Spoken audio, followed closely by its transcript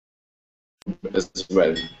as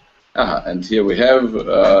well. And here we have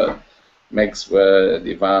Maxwell,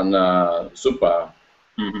 Ivana, super.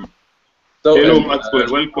 So, hello,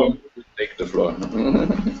 Maxwell, welcome. Take the floor.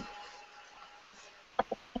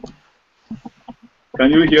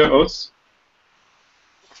 Can you hear us?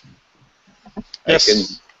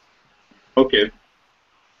 Yes. Okay.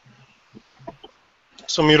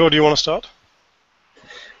 So, Miro, do you want to start?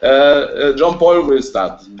 Jean-Paul will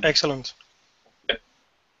start. Excellent.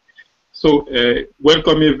 So,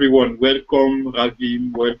 welcome everyone. Welcome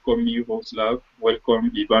Ravi, welcome Miroslav,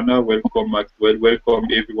 welcome Ivana, welcome Maxwell, welcome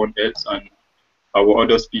everyone else and our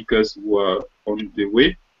other speakers who are on the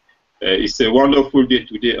way. It's a wonderful day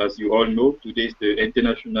today, as you all know. Today is the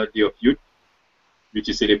International Day of Youth, which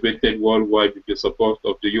is celebrated worldwide with the support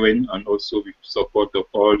of the UN and also with the support of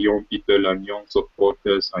all young people and young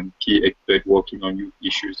supporters and key experts working on youth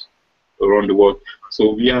issues around the world.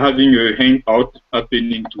 So we are having a hangout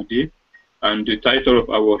happening today, and the title of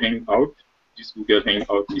our hangout, this Google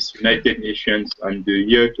Hangout, is United Nations and the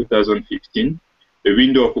year 2015, a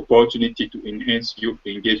window of opportunity to enhance youth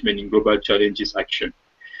engagement in global challenges action.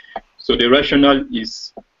 So the rationale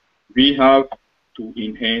is we have to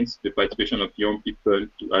enhance the participation of young people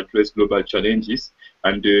to address global challenges,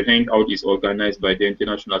 and the hangout is organized by the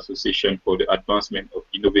International Association for the Advancement of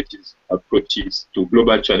Innovative Approaches to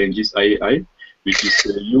Global Challenges, IAAI, which is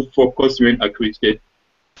a youth-focused UN-accredited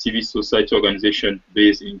civil society organization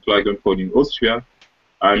based in Klagenfurt in Austria,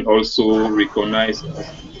 and also recognized as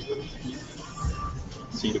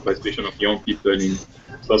seeing the participation of young people in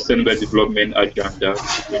Sustainable Development Agenda,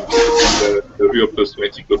 the Rio Plus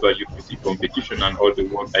 20 Global Youth Music Competition, and all the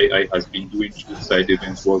work II has been doing through side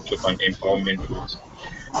events, workshop, and empowerment tools.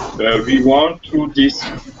 We want through this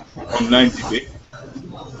online debate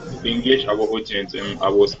to engage our audience and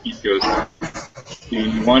our speakers.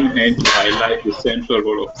 In one hand, to highlight the central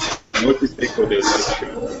role of multi-stakeholder leadership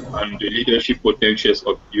and the leadership potentials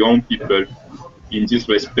of young people in this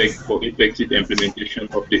respect for effective implementation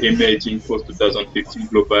of the emerging post-2015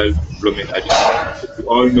 global development agenda. As we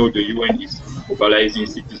all know, the UN is mobilizing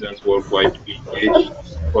citizens worldwide to engage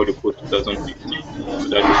for the post-2015 so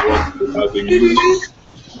that the world will have a new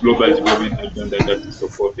global development agenda that is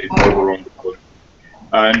supported all around the world.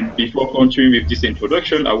 And before continuing with this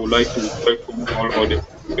introduction, I would like to welcome all other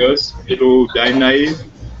speakers. Hello, Danae.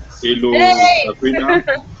 Hello, Sabrina.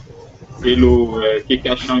 Hello,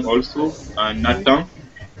 Kehkashan also, and Nhattan.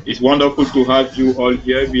 It's wonderful to have you all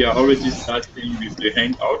here. We are already starting with the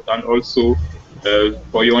Hangout, and also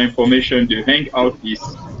for your information, the Hangout is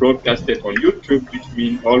broadcasted on YouTube, which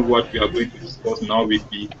means all what we are going to discuss now will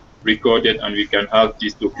be recorded, and we can have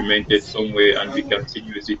this documented somewhere, and we can still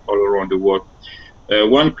use it all around the world.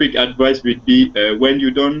 One quick advice would be when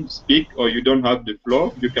you don't speak or you don't have the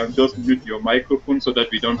floor, you can just mute your microphone so that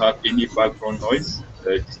we don't have any background noise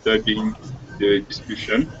disturbing the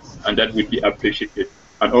discussion, and that would be appreciated.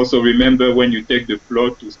 And also remember, when you take the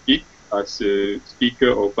floor to speak as a speaker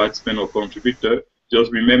or participant or contributor,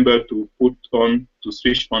 just remember to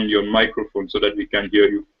switch on your microphone so that we can hear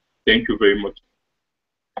you. Thank you very much.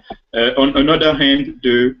 On another hand,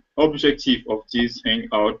 the objective of this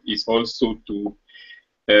hangout is also to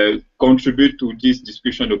contribute to this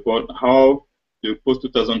discussion about how the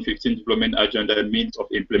post-2015 development agenda means of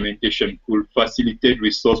implementation could facilitate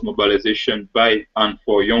resource mobilization by and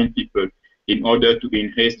for young people in order to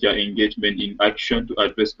enhance their engagement in action to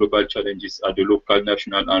address global challenges at the local,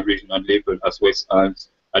 national, and regional level, as well as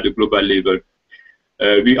at the global level.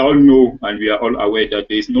 We all know and we are all aware that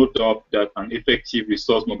there is no doubt that an effective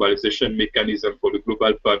resource mobilization mechanism for the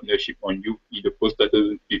global partnership on youth in the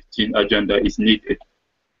post-2015 agenda is needed.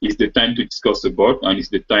 It's the time to discuss about, and it's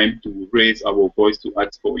the time to raise our voice to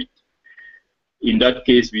ask for it. In that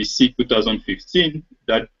case, we see 2015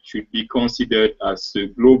 that should be considered as a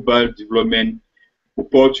global development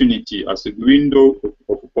opportunity, as a window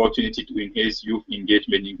of opportunity to enhance youth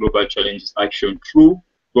engagement in global challenges action through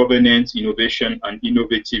governance, innovation, and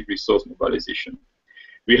innovative resource mobilization.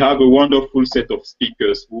 We have a wonderful set of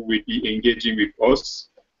speakers who will be engaging with us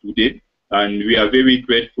today. And we are very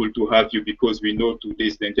grateful to have you because we know today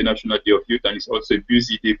is the International Day of Youth and it's also a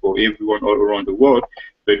busy day for everyone all around the world.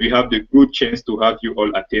 But we have the good chance to have you all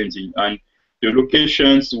attending. And the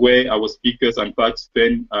locations where our speakers and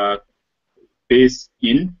participants are based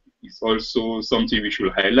in is also something we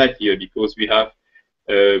should highlight here because we have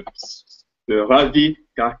Ravi,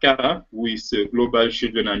 Karkara, who is a Global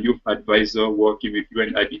Children and Youth Advisor working with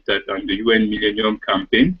UNHABITAT and the UN Millennium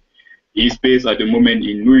campaign. He's based at the moment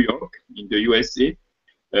in New York, in the USA.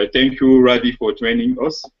 Thank you, Ravi, for joining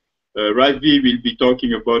us. Ravi will be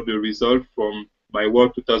talking about the result from My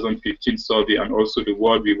World 2015 survey and also the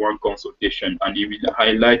World We Want consultation, and he will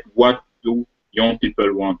highlight what do young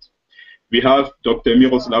people want. We have Dr.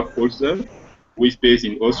 Miroslav Polzer, who is based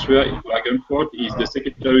in Austria, in Klagenfurt. He is the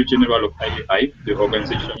Secretary General of IAAI, the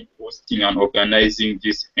organization hosting and organizing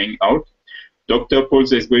this hangout. Dr.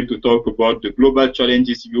 Polzer is going to talk about the Global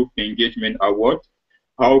Challenges Youth Engagement Award.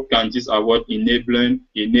 How can this award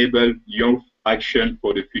enable youth action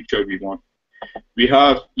for the future we want? We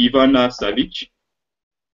have Ivana Savic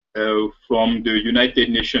from the United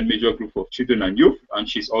Nations Major Group of Children and Youth, and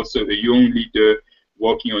she's also a young leader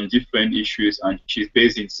working on different issues, and she's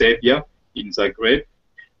based in Serbia, in Zagreb.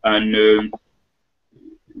 And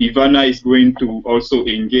Ivana is going to also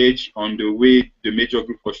engage on the way the Major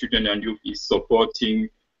Group for Children and Youth is supporting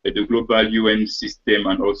the global UN system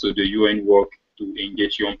and also the UN work to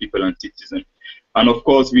engage young people and citizens. And of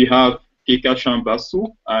course, we have Kehkashan Basu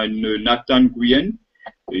and Nhattan Nguyen.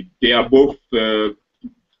 They are both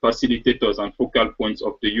facilitators and focal points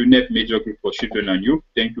of the UNEP Major Group for Children and Youth.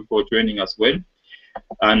 Thank you for joining us well.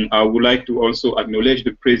 And I would like to also acknowledge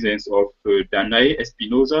the presence of Danae,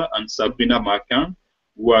 Espinoza, and Sabrina Marquant,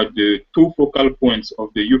 who are the two focal points of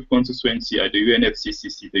the youth constituency at the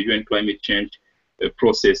UNFCCC, the UN climate change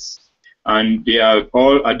process. And they are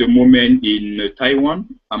all at the moment in Taiwan,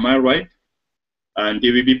 am I right? And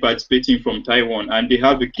they will be participating from Taiwan. And they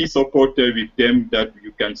have a key supporter with them that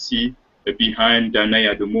you can see behind Danae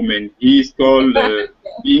at the moment. He is called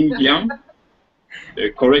Ying Yang.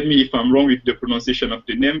 Correct me if I'm wrong with the pronunciation of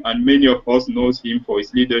the name, and many of us knows him for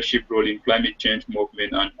his leadership role in climate change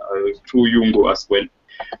movement and through Yungo as well.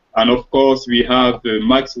 And of course, we have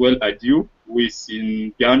Maxwell Adew, who is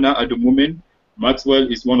in Ghana at the moment.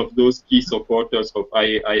 Maxwell is one of those key supporters of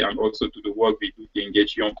IAAI and also to the work we do to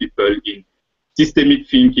engage young people in systemic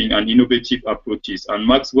thinking and innovative approaches. And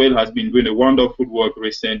Maxwell has been doing a wonderful work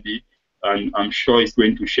recently, and I'm sure he's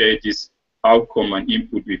going to share this outcome and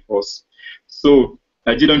input with us. So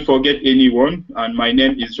I didn't forget anyone, and my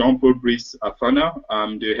name is Jean-Paul Brice Affana.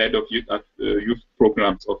 I'm the head of youth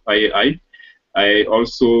programs of IAAI. I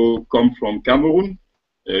also come from Cameroon,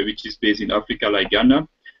 which is based in Africa like Ghana,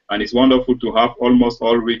 and it's wonderful to have almost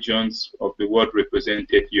all regions of the world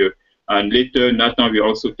represented here. And later, Nhattan will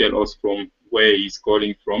also tell us from where he's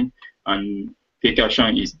calling from, and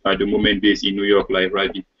Kehkashan is at the moment based in New York like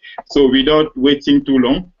Ravi. So without waiting too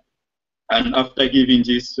long, and after giving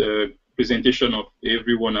this presentation of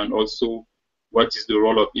everyone and also what is the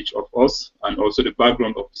role of each of us and also the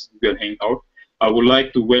background of this Google Hangout, I would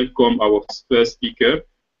like to welcome our first speaker,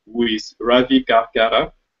 who is Ravi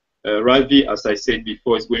Karkara. Ravi, as I said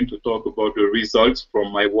before, is going to talk about the results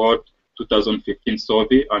from my World 2015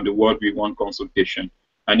 survey and the World We Want consultation.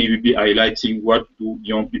 And he will be highlighting what do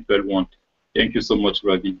young people want. Thank you so much,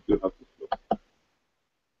 Ravi. You have the floor.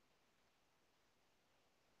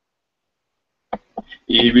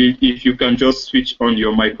 If you can just switch on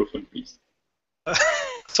your microphone, please.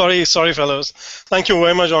 Sorry, fellows. Thank you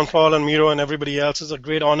very much, Jean-Paul and Miro and everybody else. It's a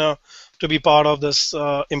great honor to be part of this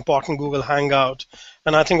important Google Hangout.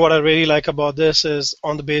 And I think what I really like about this is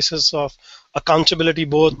on the basis of accountability,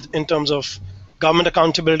 both in terms of government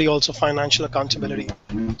accountability, also financial accountability.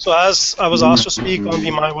 So as I was asked to speak on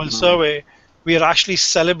the My World survey, we are actually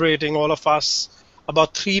celebrating, all of us,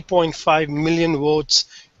 about 3.5 million votes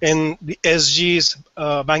in the SG's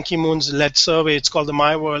Ban Ki-moon's led survey. It's called the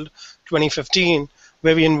My World 2015,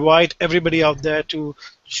 where we invite everybody out there to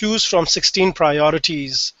choose from 16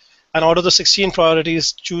 priorities, and out of the 16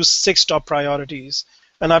 priorities, choose 6 top priorities.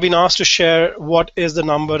 And I've been asked to share what is the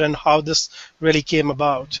number and how this really came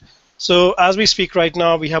about. So as we speak right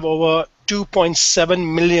now, we have over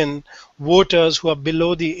 2.7 million voters who are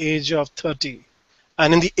below the age of 30.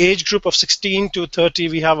 And in the age group of 16 to 30,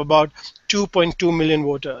 we have about 2.2 million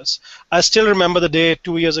voters. I still remember the day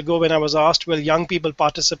 2 years ago when I was asked, will young people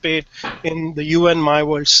participate in the UN My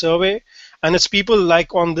World survey? And it's people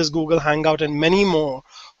like on this Google Hangout and many more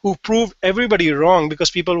who proved everybody wrong, because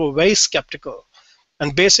people were very skeptical.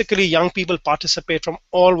 And basically, young people participate from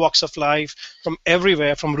all walks of life, from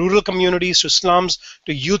everywhere, from rural communities to slums,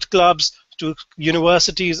 to youth clubs, to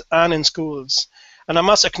universities and in schools. And I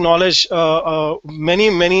must acknowledge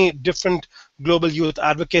many different global youth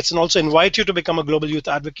advocates, and also invite you to become a global youth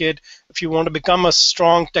advocate if you want to become a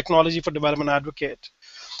strong technology for development advocate.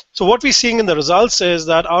 So what we're seeing in the results is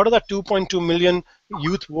that out of that 2.2 million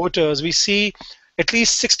youth voters, we see at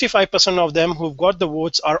least 65% of them who've got the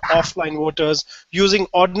votes are offline voters using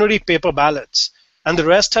ordinary paper ballots. And the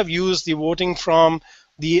rest have used the voting from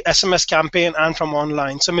the SMS campaign and from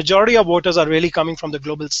online. So majority of voters are really coming from the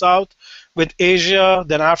global south, with Asia,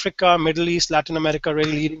 then Africa, Middle East, Latin America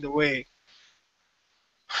really leading the way.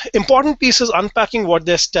 Important piece is unpacking what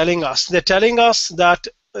they're telling us. They're telling us that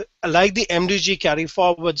like the MDG carry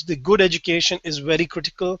forwards, the good education is very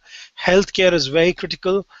critical, healthcare is very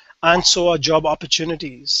critical, and so are job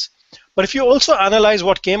opportunities. But if you also analyze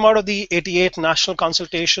what came out of the 88 national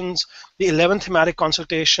consultations, the 11th thematic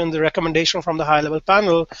consultation, the recommendation from the high-level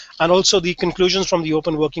panel, and also the conclusions from the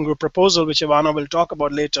open working group proposal, which Affana will talk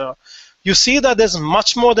about later, you see that there's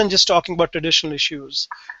much more than just talking about traditional issues.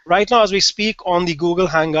 Right now, as we speak on the Google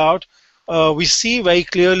Hangout, we see very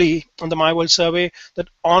clearly on the My World survey that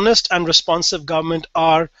honest and responsive government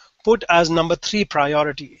are put as #3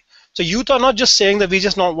 priority. So youth are not just saying that we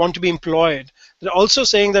just not want to be employed. They're also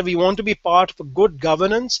saying that we want to be part of a good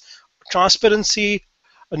governance, transparency,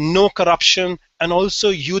 no corruption, and also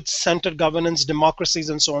youth-centered governance, democracies,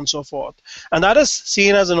 and so on and so forth. And that is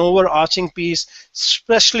seen as an overarching piece,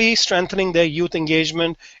 especially strengthening their youth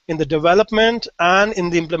engagement in the development and in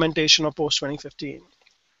the implementation of post-2015.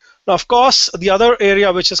 Now, of course, the other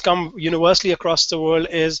area which has come universally across the world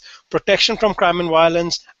is protection from crime and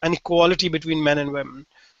violence and equality between men and women.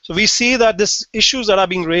 So we see that these issues that are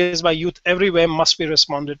being raised by youth everywhere must be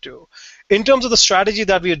responded to. In terms of the strategy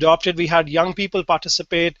that we adopted, we had young people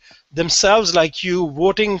participate themselves like you,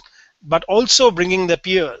 voting, but also bringing their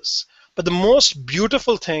peers. But the most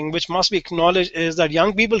beautiful thing which must be acknowledged is that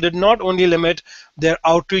young people did not only limit their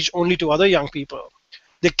outreach only to other young people.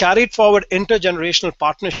 They carried forward intergenerational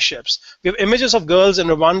partnerships. We have images of girls in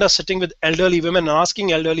Rwanda sitting with elderly women and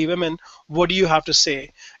asking elderly women, what do you have to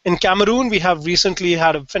say? In Cameroon, we have recently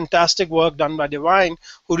had a fantastic work done by Divine,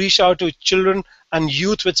 who reached out to children and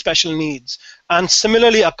youth with special needs. And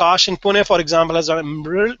similarly, Akash in Pune, for example, has done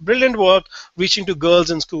brilliant work reaching to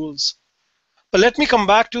girls in schools. But let me come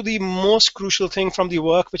back to the most crucial thing from the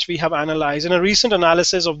work which we have analyzed. In a recent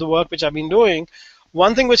analysis of the work which I've been doing,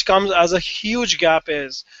 one thing which comes as a huge gap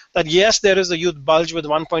is that yes, there is a youth bulge with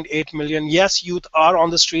 1.8 million. Yes, youth are on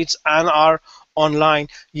the streets and are online.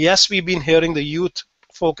 Yes, we've been hearing the youth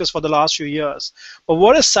focus for the last few years. But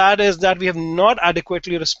what is sad is that we have not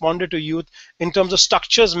adequately responded to youth in terms of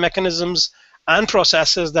structures, mechanisms, and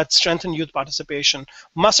processes that strengthen youth participation.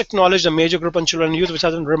 Must acknowledge the major group on children and youth, which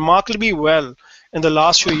has done remarkably well in the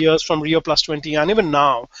last few years from Rio +20 and even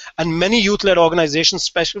now. And many youth-led organizations,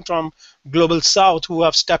 especially from Global South, who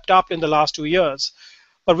have stepped up in the last 2 years.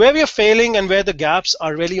 But where we are failing and where the gaps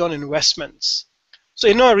are really on investments. So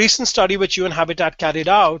in a recent study which UNHABITAT carried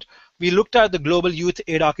out, we looked at the global youth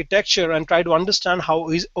aid architecture and tried to understand how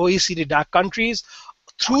OECD DAC countries,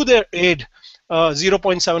 through their aid,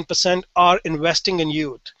 0.7% are investing in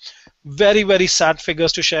youth. Very, very sad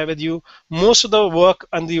figures to share with you. Most of the work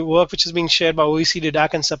and the work which is being shared by OECD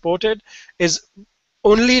DAC and supported is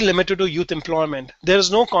only limited to youth employment. There is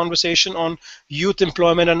no conversation on youth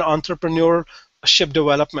employment and entrepreneurship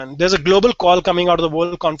development. There's a global call coming out of the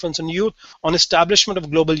World Conference on Youth on establishment of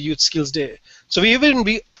Global Youth Skills Day. So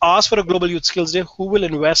we asked for a Global Youth Skills Day. Who will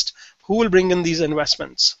invest? Who will bring in these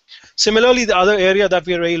investments? Similarly, the other area that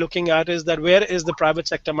we're really looking at is that where is the private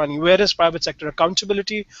sector money? Where is private sector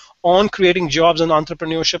accountability on creating jobs and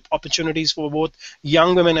entrepreneurship opportunities for both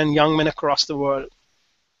young women and young men across the world?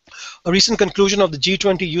 A recent conclusion of the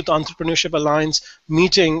G20 Youth Entrepreneurship Alliance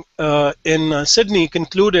meeting in Sydney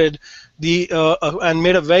concluded and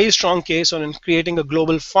made a very strong case on creating a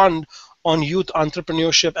global fund on youth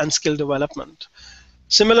entrepreneurship and skill development.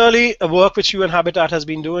 Similarly, a work which UNHABITAT has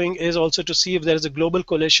been doing is also to see if there is a global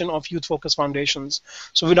coalition of youth-focused foundations.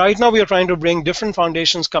 So right now we are trying to bring different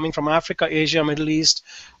foundations coming from Africa, Asia, Middle East,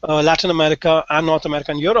 Latin America, and North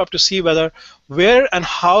America and Europe to see where and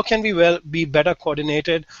how can we be better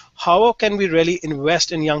coordinated, how can we really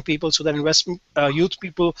invest in young people so that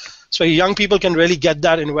young people can really get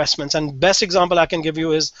that investments. And best example I can give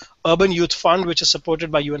you is Urban Youth Fund, which is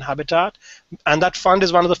supported by UNHABITAT. And that fund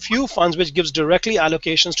is one of the few funds which gives directly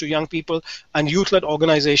allocations to young people and youth-led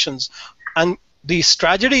organizations. And the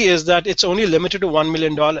tragedy is that it's only limited to $1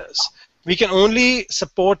 million. We can only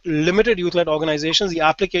support limited youth-led organizations. The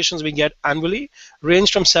applications we get annually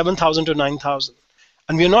range from 7,000 to 9,000.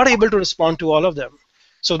 And we're not able to respond to all of them.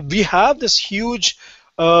 So we have this huge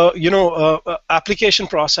application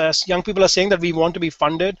process. Young people are saying that we want to be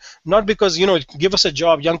funded, not because, give us a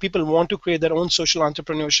job. Young people want to create their own social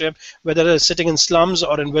entrepreneurship, whether they're sitting in slums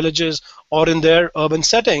or in villages or in their urban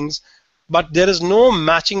settings, but there is no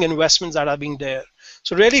matching investments that are being there.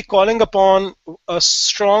 So really calling upon a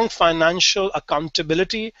strong financial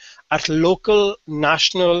accountability at local,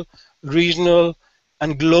 national, regional,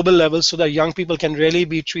 and global levels so that young people can really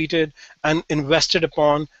be treated and invested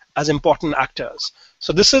upon as important actors.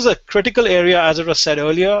 So this is a critical area, as it was said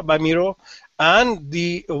earlier by Miro, and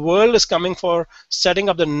the world is coming for setting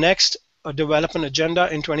up the next development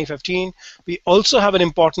agenda in 2015. We also have an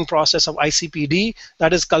important process of ICPD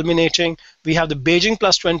that is culminating. We have the Beijing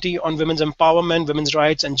Plus 20 on women's empowerment, women's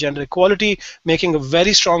rights, and gender equality, making a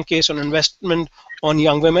very strong case on investment on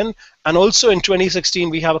young women. And also in 2016,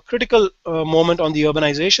 we have a critical moment on the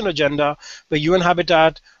urbanization agenda, where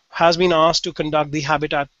UNHABITAT has been asked to conduct the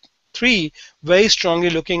Habitat 3, very strongly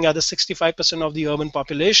looking at the 65% of the urban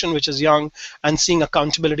population, which is young, and seeing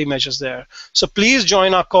accountability measures there. So please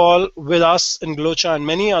join our call with us in GLOCHA and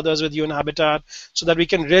many others with UNHABITAT, so that we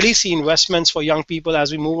can really see investments for young people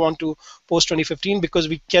as we move on to post-2015, because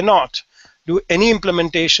we cannot do any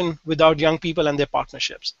implementation without young people and their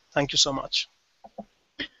partnerships. Thank you so much.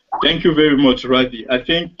 Thank you very much, Ravi. I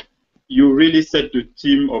think you really set the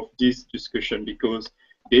theme of this discussion, because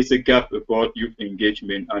there's a gap about youth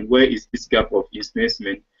engagement, and where is this gap of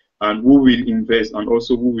investment, and who will invest, and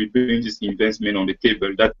also who will bring this investment on the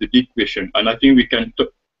table. That's the big question. And I think we can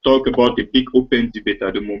talk about the big open debate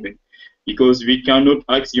at the moment, because we cannot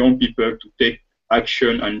ask young people to take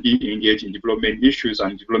action and be engaged in development issues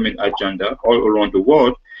and development agenda all around the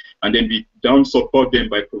world, and then we don't support them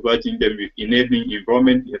by providing them with enabling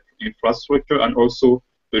environment, infrastructure, and also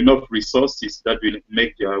enough resources that will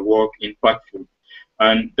make their work impactful.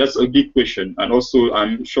 And that's a big question. And also,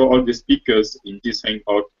 I'm sure all the speakers in this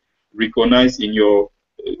hangout recognize in your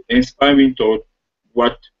inspiring thought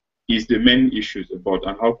what is the main issues about,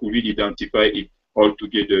 and how could we identify it all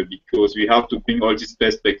together, because we have to bring all this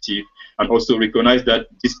perspective, and also recognize that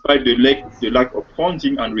despite the lack of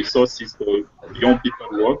funding and resources for young people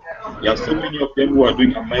work, there are so many of them who are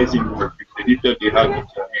doing amazing work with the little they have in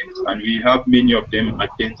their hands, and we have many of them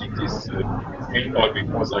attending this hangout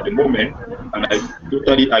with us at the moment, and I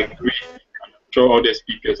totally agree. I'm sure all the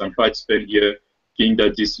speakers and participants here think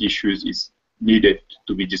that these issues is needed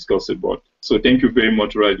to be discussed about. So thank you very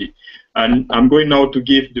much, Ravi. And I'm going now to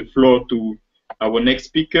give the floor to our next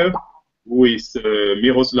speaker, who is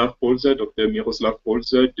Miroslav Polzer, Dr. Miroslav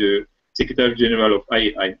Polzer, the Secretary General of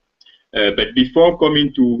IAAI. But before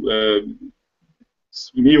coming to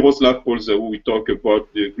Miroslav Polzer, who will talk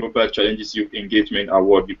about the Global Challenges Youth Engagement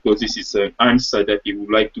Award, because this is an answer that he would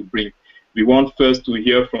like to bring, we want first to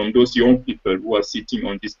hear from those young people who are sitting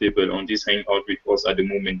on this table, on this hangout with us at the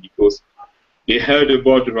moment, because they heard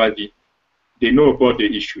about Ravi. They know about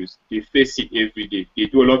the issues. They face it every day. They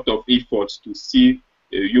do a lot of efforts to see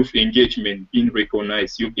youth engagement being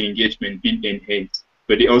recognized, youth engagement being enhanced.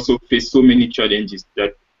 But they also face so many challenges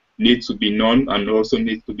that need to be known, and also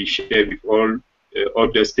need to be shared with all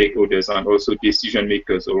other stakeholders and also decision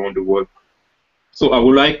makers around the world. So I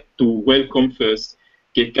would like to welcome first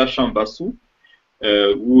Kehkashan Basu,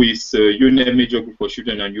 who is UNEP Major Group for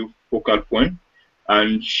Children and Youth Focal Point.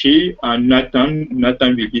 And she and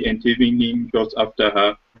Nhattan will be intervening just after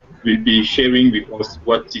her, will be sharing with us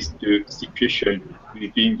what is the situation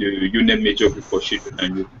within the UNEP Major Group for Children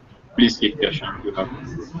and Youth. Please, Kehkashan, you have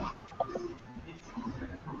the floor.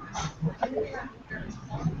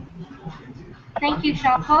 Thank you,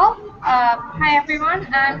 Jean-Paul. Hi, everyone.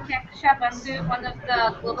 I'm Kehkashan Basu, one of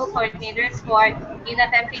the global coordinators for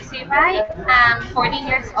UNFCCC. I'm 14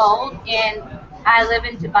 years old, and I live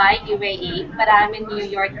in Dubai, UAE, but I'm in New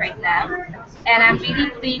York right now. And I'm really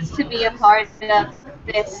pleased to be a part of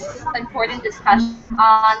this important discussion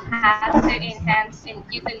on how to enhance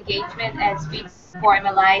youth engagement as we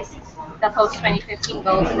formalize the post-2015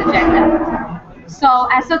 goals and agenda. So,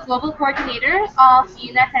 as a global coordinator of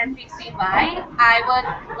UNFCCC, I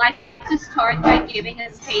would like to start by giving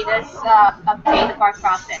a status update of our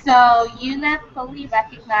process. So, UNEP fully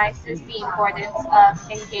recognizes the importance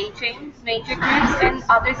of engaging major groups and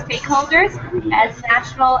other stakeholders as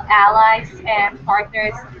national allies and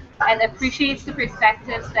partners, and appreciates the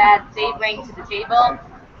perspectives that they bring to the table,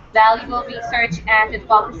 valuable research and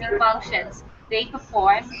advocacy functions they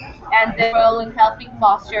perform, and their role in helping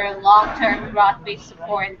foster long-term broad-based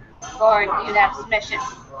support for UNEP's mission.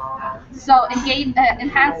 So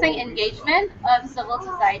enhancing engagement of civil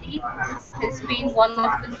society has been one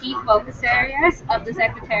of the key focus areas of the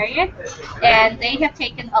Secretariat, and they have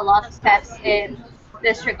taken a lot of steps in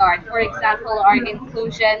this regard. For example, our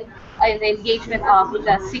inclusion in the engagement of the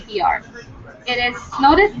CPR.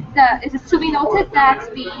 It is to be noted that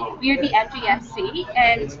we are the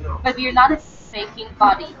NGFC, but we are not a making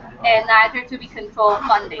body, and neither do we control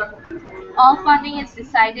funding. All funding is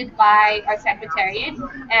decided by our Secretariat,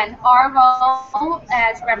 and our role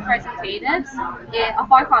as representatives of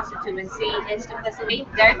our constituency is to facilitate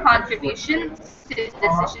their contribution to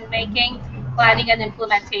decision making, planning, and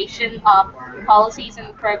implementation of policies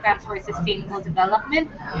and programs for sustainable development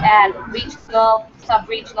at regional,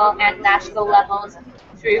 sub-regional, and national levels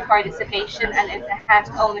through participation and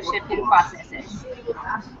enhanced ownership in processes.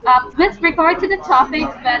 With regard to the topic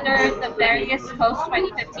whether the various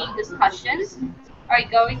post-2015 discussions are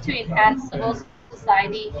going to enhance civil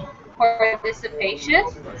society participation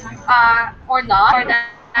or not, or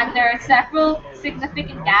that there are several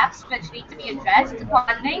significant gaps which need to be addressed upon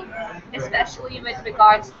funding, especially with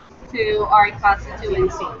regards to our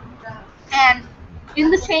constituency. And in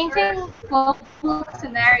the changing global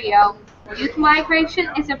scenario, youth migration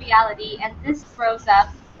is a reality, and this throws up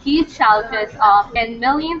huge challenges of, and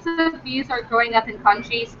millions of youth are growing up in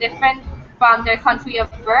countries different from their country of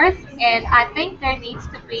birth, and I think there needs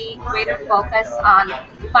to be greater focus on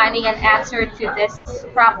finding an answer to this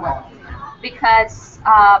problem, because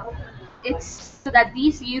it's so that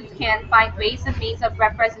these youth can find ways and means of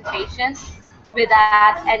representation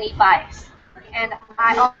without any bias. And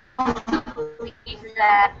I also believe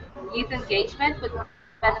that youth engagement would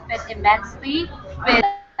benefit immensely with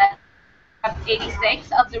 86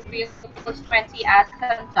 of the Rio Plus 20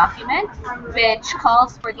 outcome document, which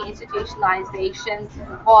calls for the institutionalization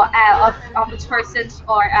or of ombudspersons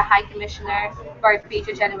or a high commissioner for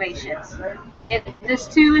future generations. This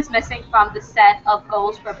too is missing from the set of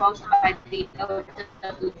goals proposed by the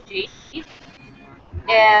OWG.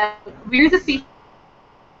 We're the future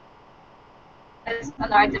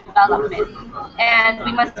on our development, and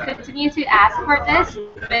we must continue to ask for this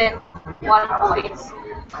with one voice.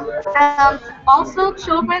 Also,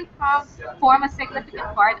 children form a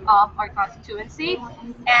significant part of our constituency,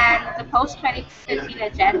 and the post-2015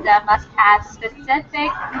 agenda must have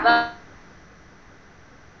specific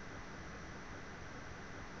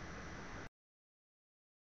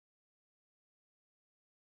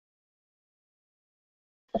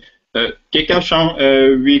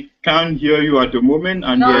Kehkashan, we can't hear you at the moment,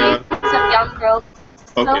 and millions of young girls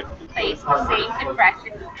still okay. face the same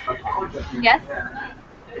impression. Yes?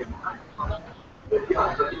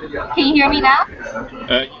 Can you hear me now?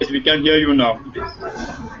 Yes, we can hear you now.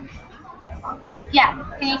 Yeah,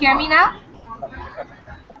 can you hear me now?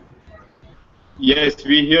 Yes,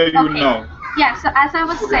 we hear you now. Yeah, so as I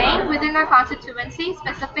was saying, within our constituency,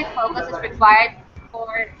 specific focus is required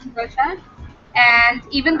for Russia. And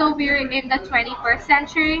even though we're in the 21st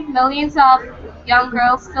century, millions of young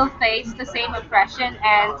girls still face the same oppression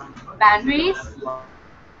and boundaries.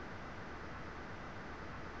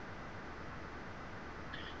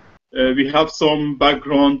 We have some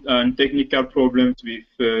background and technical problems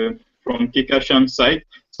with from Kehkashan's side.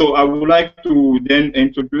 So I would like to then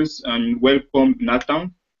introduce and welcome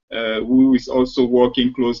Nhattan, who is also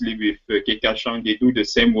working closely with Kehkashan. They do the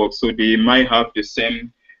same work, so they might have the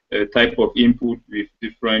same type of input with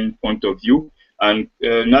different point of view. And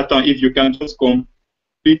Nhattan, if you can just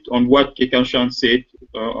complete on what Kehkashan said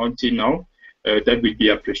until now, that would be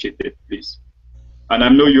appreciated, please. And I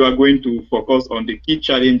know you are going to focus on the key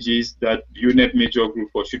challenges that UNEP Major Group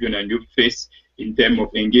for Children and Youth face in terms of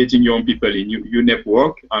engaging young people in UNEP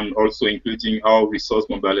work, and also including how resource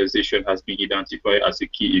mobilization has been identified as a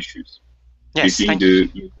key issue. Yes, thank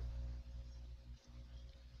you.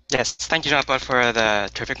 Yes, thank you, Jean-Paul, for the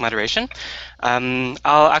terrific moderation.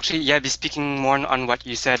 I'll actually, be speaking more on what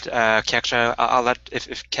you said, Kehkashan. I'll let,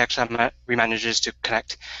 if Kehkashan manages to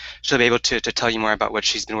connect, she'll be able to tell you more about what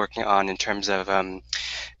she's been working on in terms of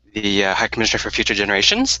the High Commissioner for Future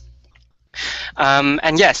Generations.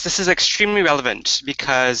 And yes, this is extremely relevant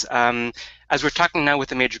because as we're talking now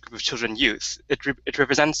with a major group of children and youth, it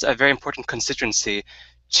represents a very important constituency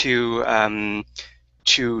to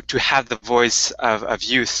have the voice of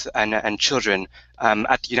youth and children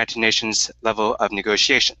at the United Nations level of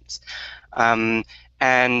negotiations.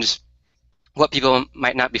 And what people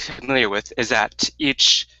might not be familiar with is that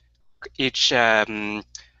each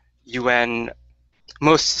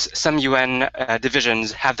some UN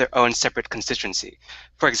divisions have their own separate constituency.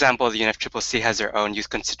 For example, the UNFCCC has their own youth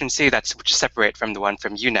constituency which is separate from the one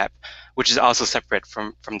from UNEP, which is also separate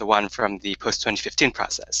from the one from the post-2015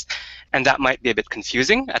 process. And that might be a bit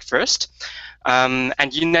confusing at first. And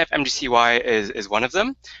UNEP MDCY is one of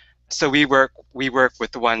them. So we work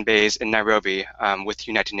with the one based in Nairobi with the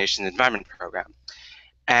United Nations Environment Program.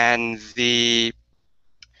 And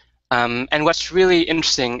and what's really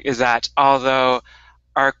interesting is that although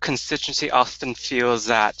our constituency often feels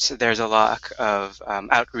that there's a lack of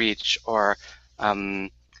outreach or a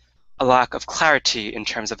lack of clarity in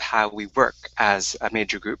terms of how we work as a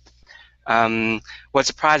major group. What's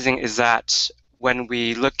surprising is that when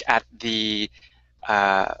we look at the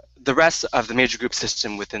rest of the major group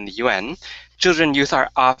system within the UN, children and youth are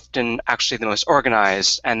often actually the most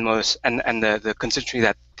organized and the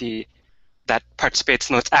constituency that participates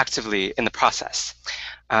most actively in the process.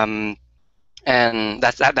 And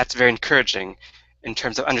that's very encouraging in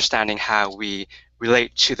terms of understanding how we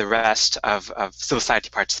relate to the rest of civil society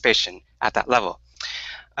participation at that level.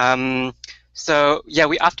 So yeah,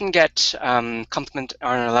 we often get compliment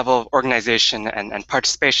on a level of organization and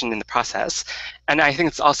participation in the process. And I think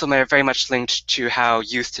it's also very much linked to how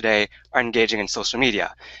youth today are engaging in social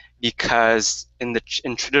media, because in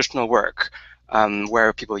traditional work,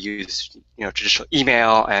 where people use traditional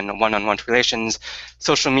email and one-on-one relations,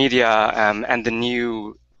 social media and the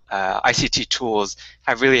new ICT tools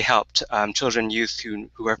have really helped children, youth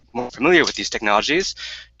who are more familiar with these technologies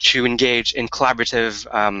to engage in collaborative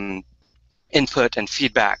input and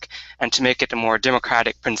feedback, and to make it a more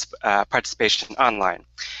democratic participation online.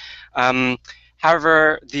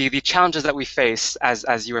 However, the challenges that we face,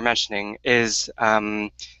 as you were mentioning, is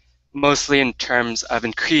mostly in terms of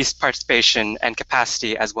increased participation and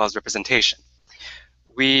capacity as well as representation.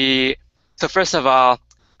 So first of all,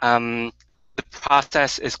 the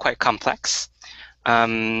process is quite complex.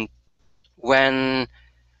 When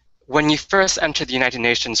you first enter the United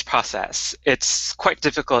Nations process, it's quite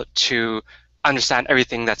difficult to understand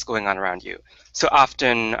everything that's going on around you. So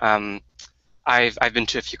often, I've been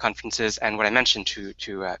to a few conferences, and what I mentioned to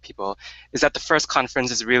people is that the first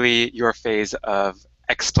conference is really your phase of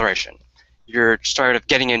exploration. You're sort of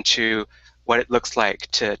getting into what it looks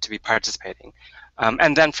like to be participating.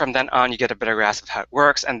 And then from then on, you get a better grasp of how it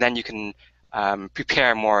works, and then you can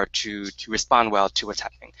prepare more to respond well to what's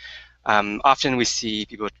happening. Often we see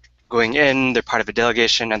people going in, they're part of a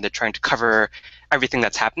delegation, and they're trying to cover everything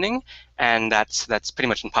that's happening, and that's pretty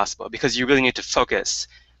much impossible, because you really need to focus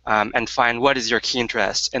and find what is your key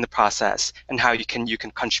interest in the process and how you can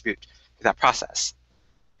contribute to that process.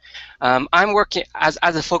 I'm working, as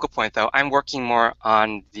a focal point though, I'm working more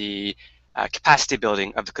on the capacity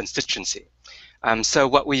building of the constituency. So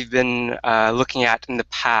what we've been looking at in the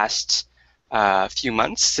past few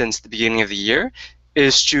months since the beginning of the year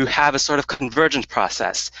is to have a sort of convergent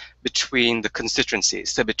process between the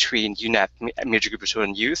constituencies, so between UNEP, Major Group of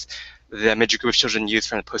Children and Youth, the Major Group of Children and Youth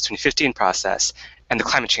from the post-2015 process, and the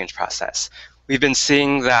climate change process. We've been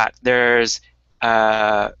seeing that there's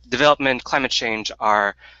development, climate change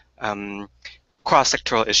are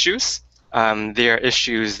cross-sectoral issues. They are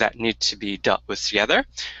issues that need to be dealt with together.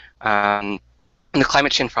 In the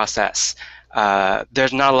climate change process,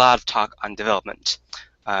 there's not a lot of talk on development.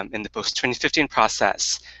 In the post-2015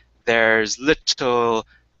 process, there's little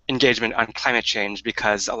engagement on climate change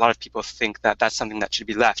because a lot of people think that that's something that should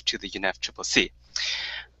be left to the UNFCCC.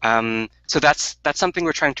 So that's something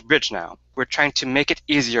we're trying to bridge now. We're trying to make it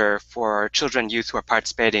easier for children and youth who are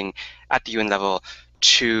participating at the UN level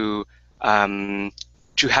to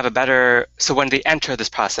have a better, so when they enter this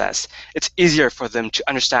process, it's easier for them to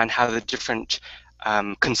understand how the different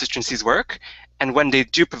constituencies work, and when they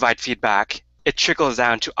do provide feedback, it trickles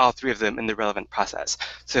down to all three of them in the relevant process.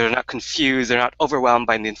 So they're not confused, they're not overwhelmed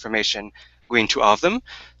by the information going to all of them.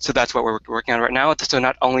 So that's what we're working on right now. So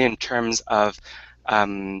not only in terms of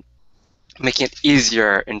making it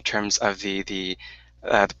easier in terms of the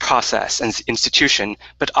process and the institution,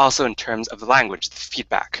 but also in terms of the language, the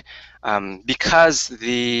feedback. Because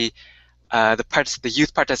the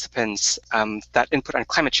youth participants that input on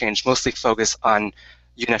climate change mostly focus on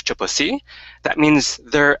UNFCCC, that means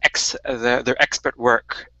their expert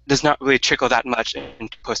work does not really trickle that much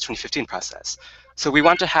into post-2015 process. So we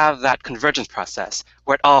want to have that convergence process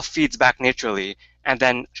where it all feeds back naturally, and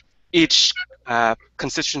then each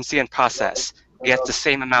constituency and process gets the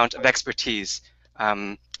same amount of expertise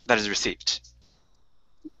that is received.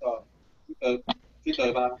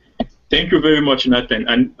 Thank you very much,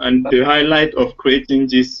 Nhattan. And the highlight of creating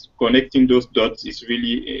this, connecting those dots is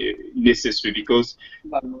really necessary, because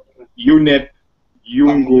UNEP,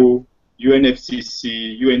 UNGO,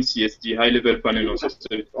 UNFCCC, UNCSD, high-level panel on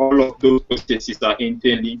society, all of those processes are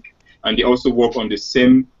interlinked, and they also work on the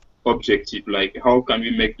same objective, like how can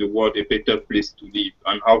we make the world a better place to live,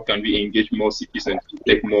 and how can we engage more citizens to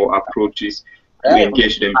take more approaches to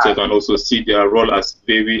engage themselves and also see their role as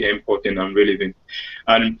very important and relevant.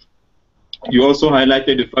 And you also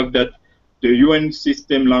highlighted the fact that the UN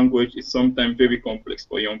system language is sometimes very complex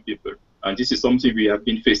for young people. And this is something we have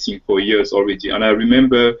been facing for years already. And I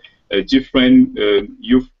remember different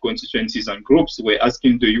youth constituencies and groups were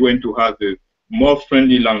asking the UN to have a more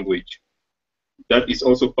friendly language. That is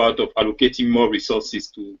also part of allocating more resources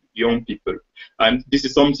to young people. And this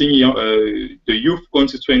is something the youth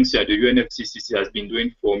constituency at the UNFCCC has been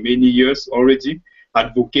doing for many years already,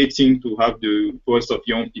 advocating to have the voice of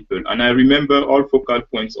young people. And I remember all focal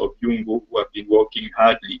points of UNGO who have been working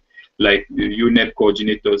hardly, like the UNEP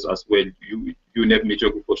coordinators as well, UNEP Major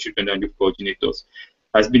Group of Children and Youth coordinators.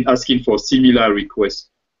 has been asking for similar requests,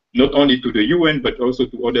 not only to the UN, but also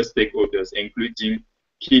to other stakeholders, including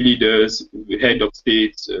key leaders, head of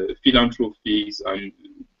states, philanthropies, and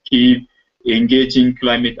key engaging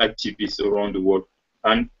climate activists around the world.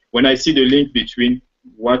 And when I see the link between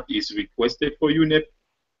what is requested for UNEP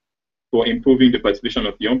for improving the participation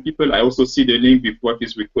of young people, I also see the link with what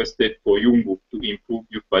is requested for UNGO to improve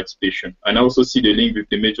youth participation. And I also see the link with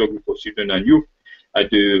the major group of children and youth at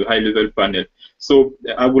the high-level panel. So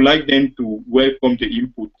I would like then to welcome the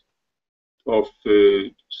input of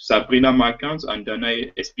Sabrina Marquant and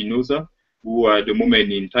Danae Espinoza, who are at the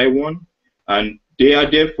moment in Taiwan. And they are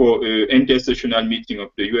there for an intersessional meeting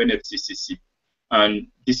of the UNFCCC. And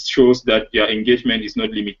this shows that their engagement is not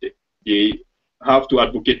limited. They have to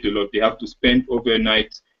advocate a lot. They have to spend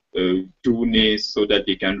overnight journeys so that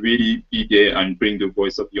they can really be there and bring the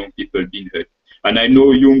voice of young people being heard. And I know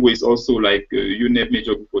Yungwe is also, like UNEP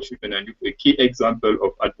Major Group for Children and Youth, a key example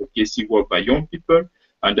of advocacy work by young people.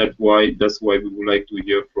 And that's why we would like to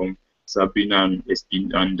hear from Sabrina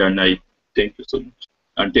and Danae. Thank you so much.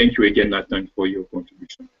 And thank you again, Nhattan, for your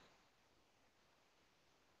contribution.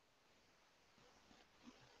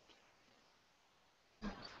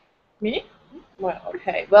 Me? Well,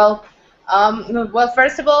 okay. Well,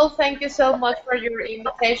 first of all, thank you so much for your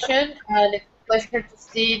invitation, and it's a pleasure to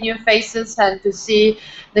see new faces and to see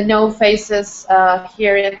the no faces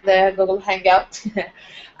here in the Google Hangout.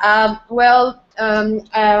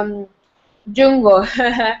 Jungo.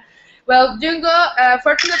 Well, Jungo,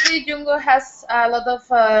 fortunately, Jungo has a lot of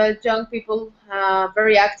young people,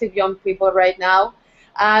 very active young people right now.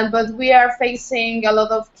 But we are facing a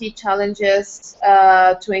lot of key challenges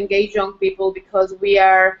to engage young people because we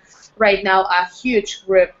are right now a huge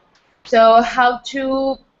group. So how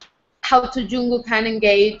to Jungo can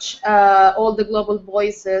engage all the global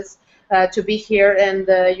voices to be here in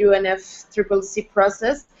the UNFCCC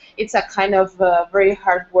process. It's a kind of very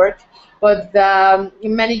hard work. But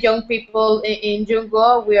many young people in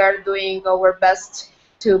Jungo, we are doing our best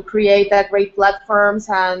to create great platforms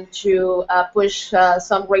and to push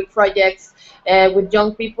some great projects with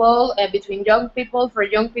young people, between young people, for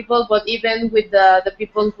young people, but even with the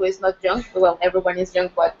people who is not young. Well, everyone is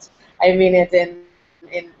young, but I mean it in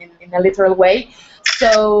a literal way.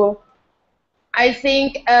 So I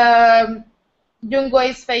think Jungo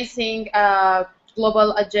is facing a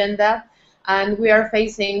global agenda, and we are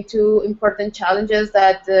facing two important challenges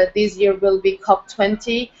that this year will be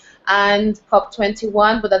COP20 and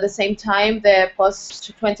COP21, but at the same time the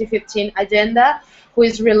post-2015 agenda, who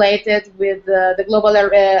is related with the global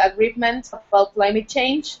agreement about climate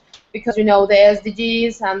change, because you know the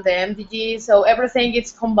SDGs and the MDGs, so everything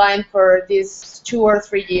is combined for these 2 or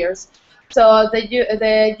 3 years. So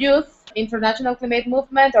the Youth International Climate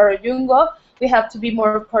Movement, or YUNGO, we have to be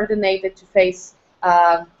more coordinated to face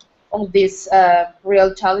all these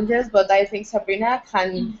real challenges, but I think Sabrina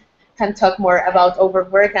can talk more about our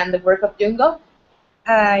work and the work of YUNGO.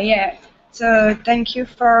 Yeah, so thank you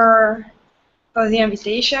for the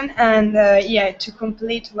invitation, and yeah, to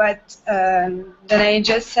complete what Danae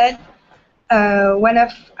just said, one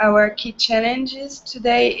of our key challenges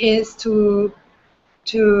today is to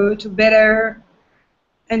better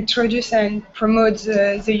introduce and promote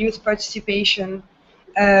the youth participation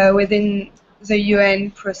within the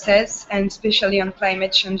UN process, and especially on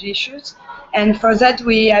climate change issues. And for that,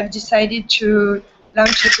 we have decided to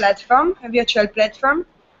launch a platform, a virtual platform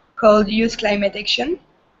called Youth Climate Action.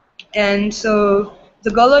 And so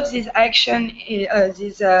the goal of this action,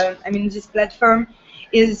 this platform,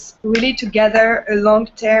 is really to gather on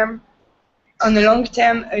a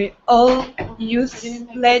long-term, all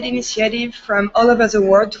youth-led initiative from all over the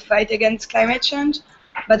world to fight against climate change,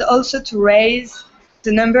 but also to raise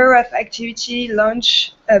the number of activity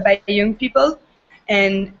launched by young people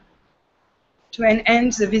and to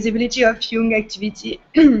enhance the visibility of young activity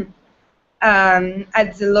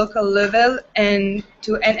at the local level, and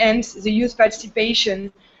to enhance the youth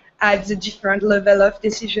participation at the different level of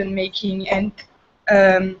decision making.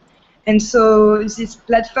 And so this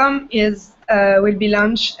platform will be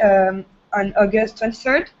launched on August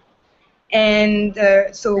 23rd, and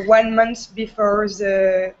so 1 month before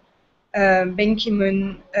the Ban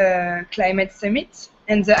Ki-moon Climate Summit.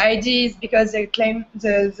 And the idea is because the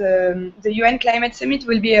UN Climate Summit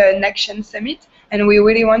will be an action summit, and we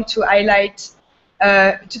really want to highlight,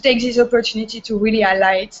 to take this opportunity to really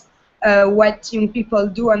highlight what young people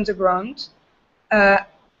do on the ground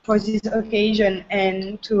for this occasion,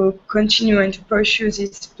 and to continue and to pursue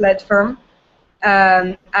this platform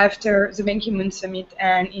after the Ban Ki-moon Summit,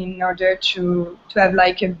 and in order to have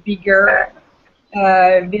like a bigger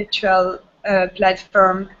virtual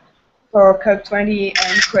platform for COP20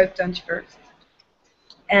 and COP21.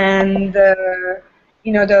 And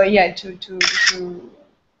in order, yeah, to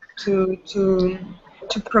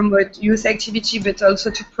promote youth activity, but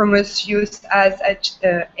also to promote youth as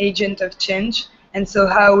an agent of change, and so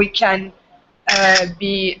how we can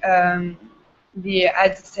be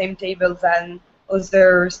at the same table than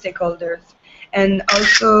other stakeholders. And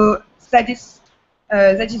also that is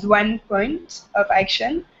one point of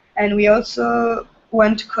action, and we also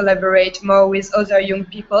want to collaborate more with other young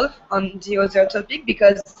people on the other topic,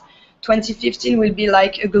 because 2015 will be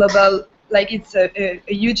like a global, like it's a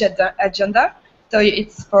huge agenda. So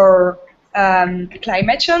it's for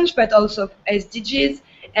climate change, but also SDGs,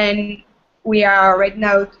 and we are right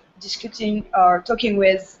now discussing or talking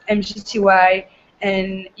with MGCY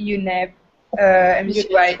and UNEP,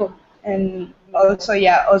 MGCY, and also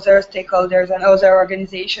other stakeholders and other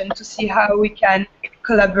organizations to see how we can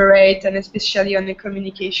collaborate, and especially on a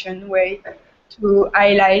communication way, to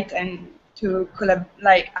highlight and to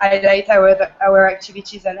highlight our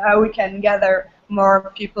activities and how we can gather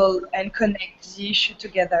more people and connect the issue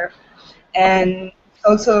together. And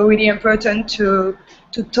also really important to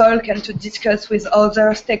talk and to discuss with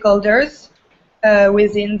other stakeholders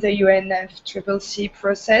within the UNFCCC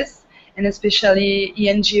process, and especially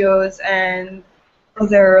NGOs and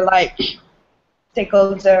other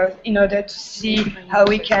stakeholders, in order to see how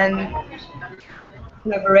we can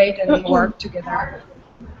collaborate and work together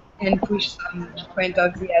and push some point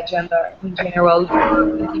of the agenda in general for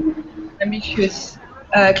ambitious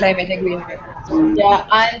climate agreement. Yeah,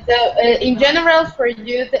 and in general for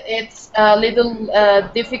youth, it's a little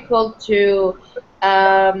difficult to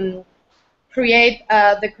create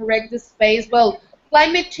the correct space. Well,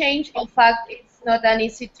 climate change, in fact, it's not an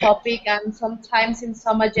easy topic, and sometimes in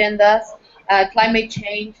some agendas, climate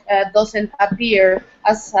change doesn't appear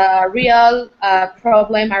as a real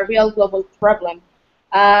problem, a real global problem.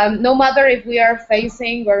 No matter if we are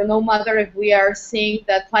facing, or no matter if we are seeing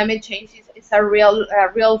that climate change is a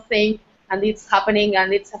real thing, and it's happening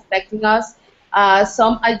and it's affecting us,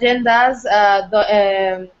 some agendas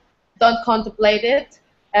don't contemplate it.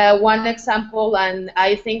 One example, and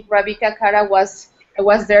I think Ravi Karkara was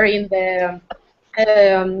there in the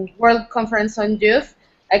World Conference on Youth.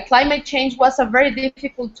 Climate change was a very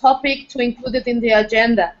difficult topic to include it in the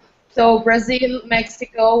agenda. So Brazil,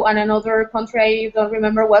 Mexico, and another country I don't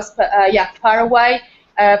remember was Paraguay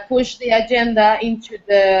pushed the agenda into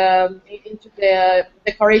the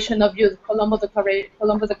Declaration of Youth, Colombo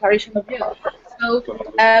Declaration of Youth. So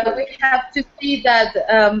we have to see that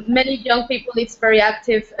many young people is very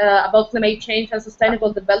active about climate change and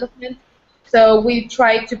sustainable development. So we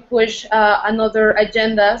try to push another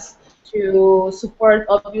agendas to support,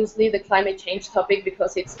 obviously, the climate change topic,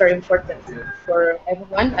 because it's very important for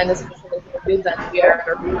everyone, and especially for youth that we are.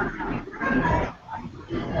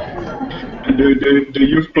 The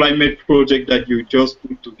Youth Climate Project that you just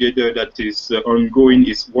put together, that is ongoing,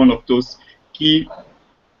 is one of those key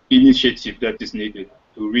initiatives that is needed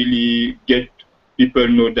to really get people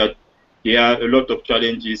know that there are a lot of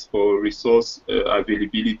challenges for resource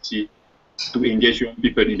availability to engage young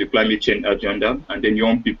people in the climate change agenda, and then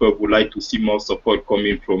young people would like to see more support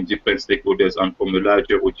coming from different stakeholders and from a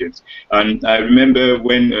larger audience. And I remember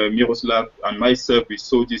when Miroslav and myself, we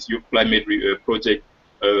saw this Youth Climate Project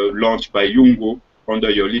launched by Yungo under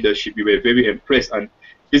your leadership. We were very impressed, and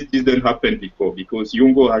this didn't happen before, because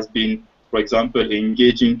Yungo has been, for example,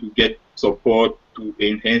 engaging to get support to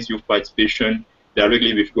enhance youth participation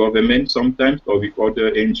directly with government sometimes, or with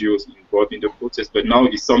other NGOs involved in the process. But now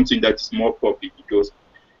it's something that is more public, because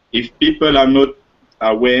if people are not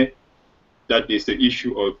aware that there's an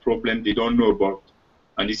issue or a problem they don't know about,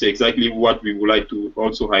 and it's exactly what we would like to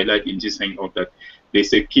also highlight in this hangout, that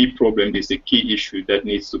there's a key problem, there's a key issue that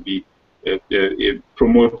needs to be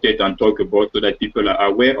promoted and talked about, so that people are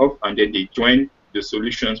aware of, and then they join the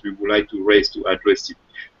solutions we would like to raise to address it.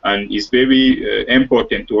 And it's very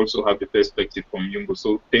important to also have the perspective from Yungo.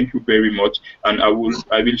 So thank you very much. And I will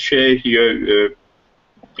share here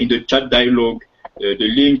in the chat dialogue the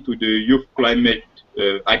link to the Youth Climate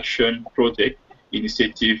Action Project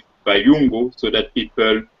initiative by Yungo, so that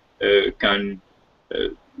people can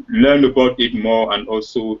learn about it more and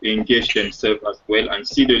also engage themselves as well, and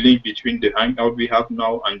see the link between the hangout we have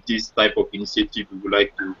now and this type of initiative we would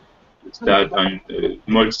like to start and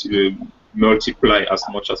multiply as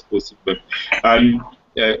much as possible. And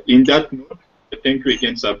in that note, thank you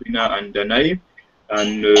again, Sabrina and Danae.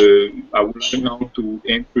 And I would like now to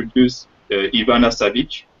introduce Ivana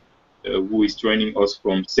Savic, who is joining us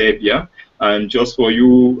from Serbia. And just for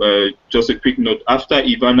you, just a quick note, after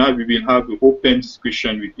Ivana, we will have an open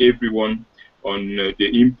discussion with everyone on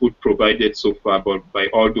the input provided so far by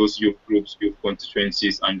all those youth groups, youth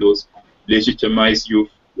constituencies, and those legitimized youth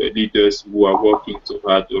leaders who are working so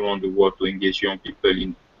hard around the world to engage young people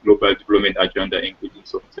in global development agenda, including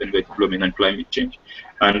sustainable development and climate change.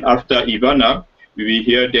 And after Affana, we will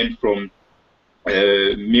hear then from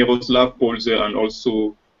Miroslav, Polzer, and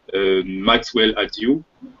also Maxwell, Adew,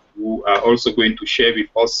 who are also going to share with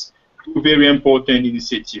us two very important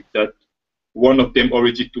initiatives that one of them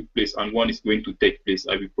already took place and one is going to take place.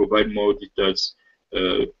 I will provide more details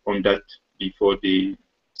on that before they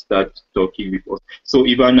start talking with us. So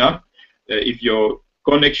Affana, if your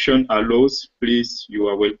connection allows, please, you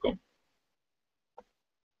are welcome.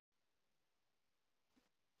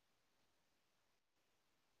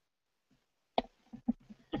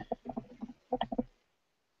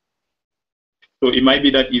 So it might be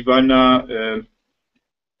that Affana,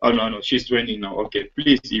 oh no, she's joining now. Okay,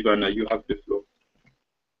 please, Affana, you have the floor.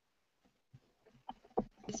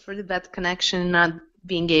 It's for the bad connection, not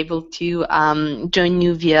being able to join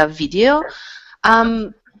you via video.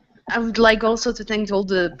 I would like also to thank all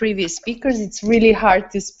the previous speakers. It's really hard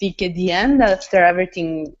to speak at the end after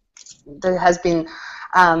everything that has been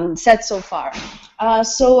said so far. I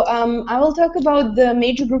will talk about the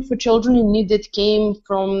major group for children in need that came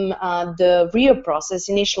from the Rio process,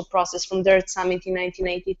 initial process from the Earth Summit in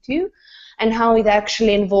 1982, and how it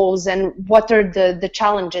actually involves and what are the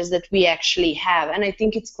challenges that we actually have. And I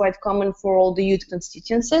think it's quite common for all the youth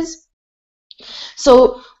constituencies.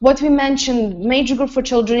 So what we mentioned, major group for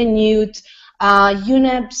children and youth,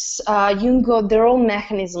 UNEPs, UNGO, they're all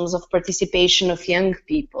mechanisms of participation of young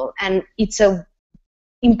people. And it's a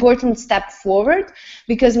important step forward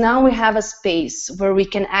because now we have a space where we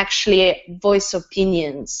can actually voice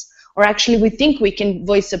opinions, or actually we think we can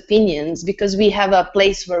voice opinions because we have a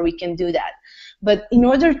place where we can do that. But in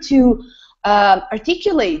order to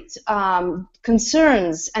articulate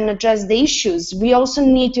concerns and address the issues, we also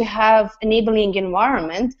need to have enabling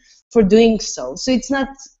environment for doing so. So it's not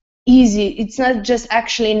easy, it's not just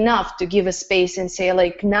actually enough to give a space and say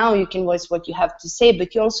like now you can voice what you have to say,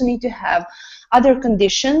 but you also need to have other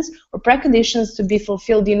conditions or preconditions to be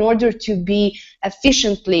fulfilled in order to be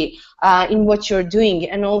efficiently in what you're doing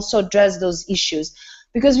and also address those issues.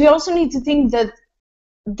 Because we also need to think that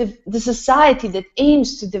the society that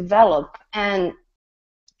aims to develop and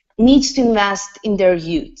needs to invest in their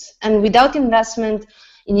youth. And without investment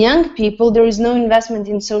in young people, there is no investment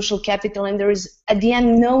in social capital, and there is, at the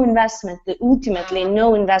end, no investment, ultimately,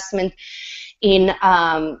 no investment in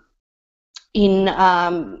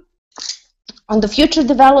on the future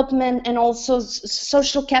development and also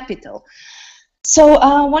social capital. So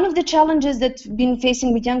one of the challenges that we've been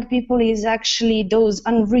facing with young people is actually those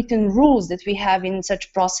unwritten rules that we have in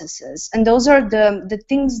such processes. And those are the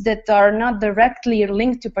things that are not directly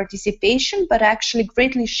linked to participation, but actually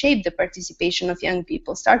greatly shape the participation of young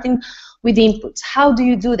people, starting with inputs. How do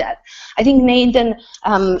you do that? I think Nhattan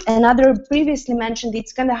and other previously mentioned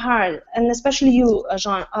it's kind of hard, and especially you,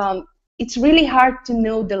 Jean, it's really hard to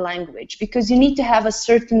know the language because you need to have a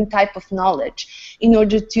certain type of knowledge in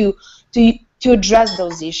order to address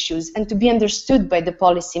those issues and to be understood by the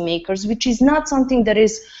policymakers, which is not something that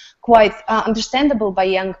is quite understandable by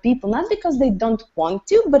young people, not because they don't want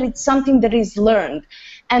to, but it's something that is learned.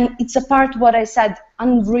 And it's a part of what I said,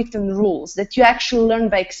 unwritten rules, that you actually learn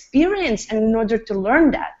by experience, and in order to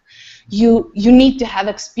learn that, you need to have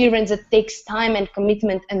experience that takes time and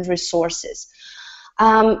commitment and resources.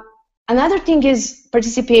 Another thing is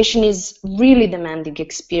participation is really demanding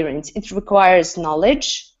experience. It requires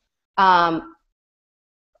knowledge. I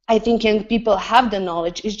think young people have the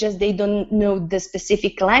knowledge, it's just they don't know the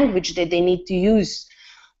specific language that they need to use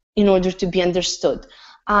in order to be understood.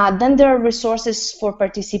 Then there are resources for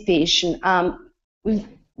participation.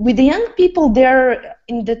 With the young people, they're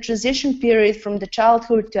in the transition period from the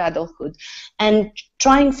childhood to adulthood, and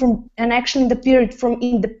actually in the period from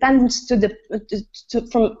independence to dependence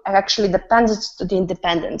to the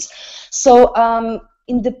independence. So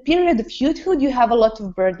in the period of youthhood, you have a lot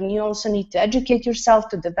of burden. You also need to educate yourself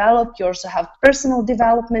to develop. You also have personal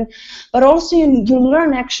development, but also you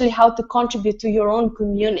learn actually how to contribute to your own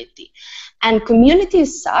community. And community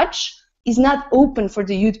as such is not open for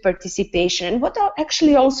the youth participation. And what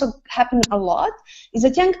actually also happened a lot is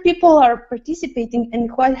that young people are participating and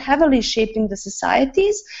quite heavily shaping the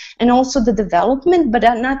societies and also the development, but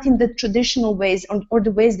are not in the traditional ways or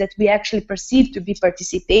the ways that we actually perceive to be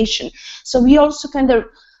participation. So we also kind of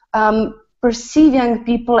perceive young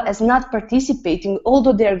people as not participating,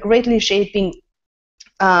 although they are greatly shaping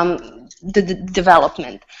the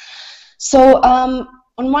development. So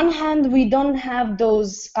on one hand, we don't have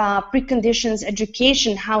those preconditions,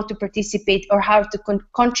 education, how to participate or how to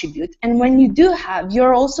contribute. And when you do have,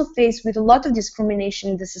 you're also faced with a lot of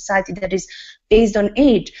discrimination in the society that is based on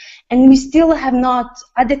age. And we still have not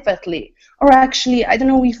adequately, or actually, I don't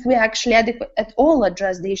know if we actually at all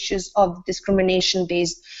address the issues of discrimination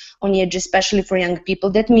based on age, especially for young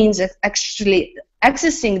people. That means that actually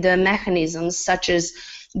accessing the mechanisms such as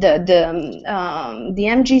the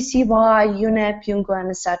MGCY, UNEP, Nguyen,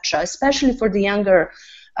 etc., especially for the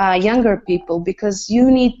younger people, because you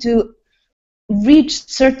need to reach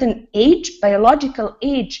certain age, biological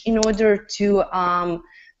age, in order to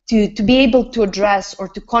be able to address or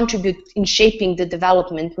to contribute in shaping the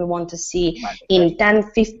development we want to see in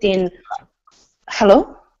 10, 15,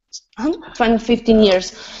 10, 15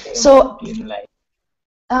 years. So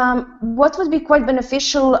what would be quite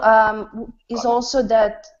beneficial is also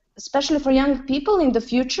that, especially for young people in the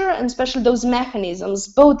future, and especially those mechanisms,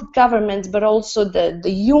 both governments, but also the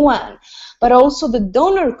UN, but also the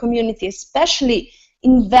donor community, especially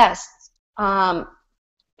invest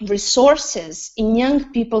resources in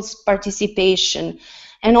young people's participation,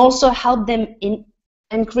 and also help them in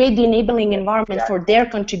and create the enabling environment for their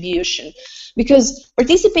contribution. Because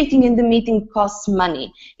participating in the meeting costs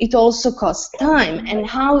money. It also costs time,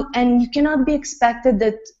 and you cannot be expected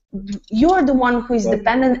that you're the one who is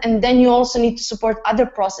dependent, and then you also need to support other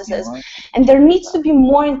processes. And there needs to be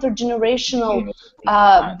more intergenerational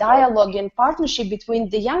dialogue and partnership between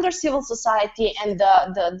the younger civil society and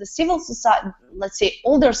the civil society, let's say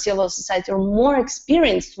older civil society or more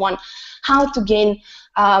experienced one, how to gain,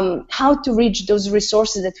 how to reach those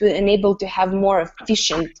resources that will enable to have more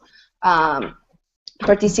efficient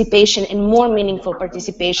participation and more meaningful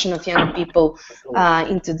participation of young people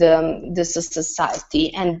into the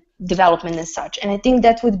society and development as such. And I think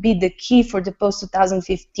that would be the key for the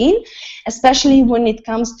post-2015, especially when it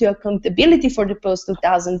comes to accountability for the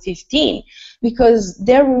post-2015, because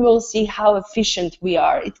there we will see how efficient we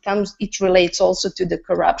are. It relates also to the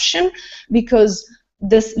corruption, because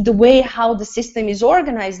the way how the system is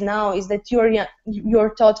organized now is that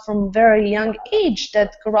you're taught from very young age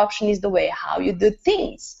that corruption is the way how you do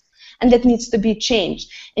things, and that needs to be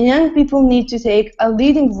changed. And young people need to take a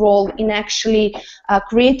leading role in actually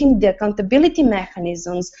creating the accountability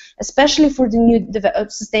mechanisms, especially for the new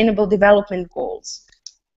sustainable development goals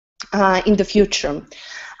in the future.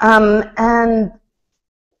 And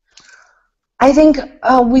I think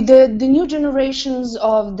with the new generations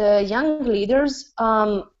of the young leaders,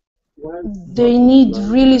 they need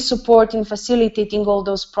really support in facilitating all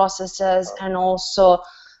those processes and also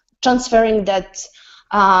transferring that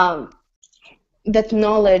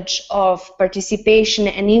knowledge of participation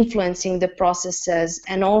and influencing the processes.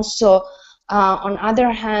 And also, on the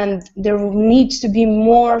other hand, there needs to be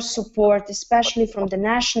more support, especially from the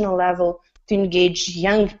national level, to engage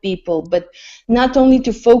young people, but not only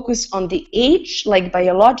to focus on the age, like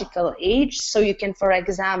biological age, so you can, for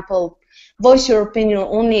example, voice your opinion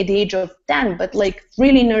only at the age of 10, but like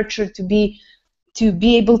really nurture to be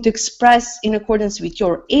able to express in accordance with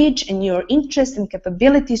your age and your interests and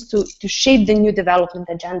capabilities to shape the new development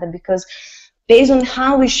agenda. Because based on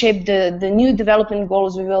how we shape the new development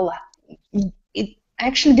goals, we will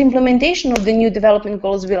actually the implementation of the new development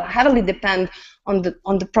goals will heavily depend on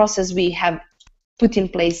the process we have put in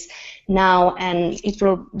place now, and it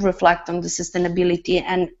will reflect on the sustainability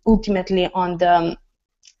and ultimately on the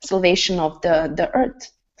salvation of the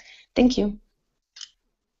earth. Thank you.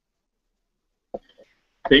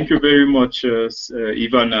 Thank you very much,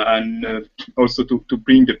 Ivana, and also to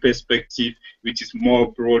bring the perspective which is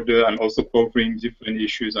more broader and also covering different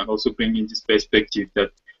issues, and also bringing this perspective that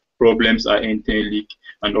problems are interlinked,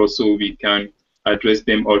 and also we can address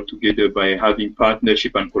them all together by having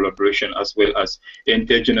partnership and collaboration, as well as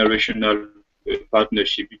intergenerational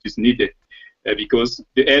partnership, which is needed. Because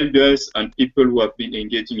the elders and people who have been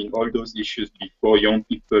engaging in all those issues before, young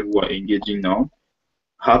people who are engaging now,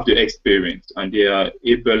 have the experience, and they are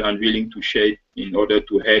able and willing to share it in order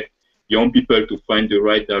to help young people to find the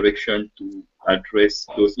right direction to address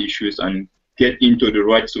those issues and get into the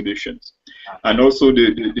right solutions. And also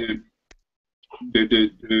the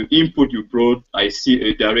input you brought, I see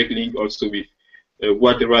a direct link also with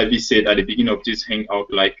what Ravi said at the beginning of this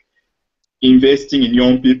hangout, like investing in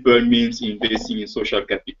young people means investing in social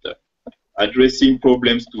capital. Addressing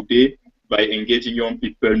problems today by engaging young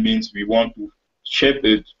people means we want to shape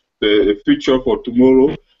the future for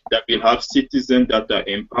tomorrow that will have citizens that are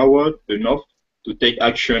empowered enough to take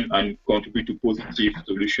action and contribute to positive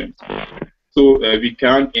solutions. So we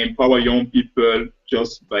can empower young people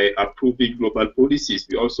just by approving global policies.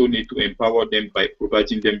 We also need to empower them by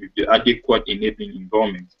providing them with the adequate enabling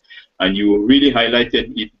environment. And you really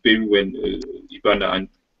highlighted it very well, Ivana, and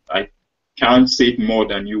I can't say it more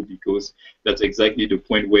than you, because that's exactly the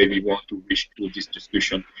point where we want to reach through this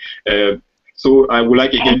discussion. So I would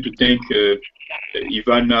like again to thank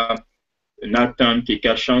Ivana, Nhattan,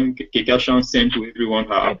 Kehkashan sent to everyone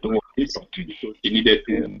her advocacy because she needed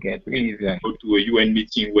to go to a UN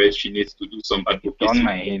meeting where she needs to do some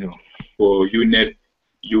advocacy for UNEP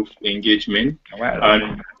youth engagement.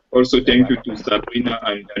 And also thank you to Sabrina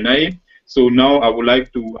and Danae. So now I would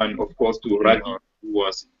like to, and of course to Ravi, who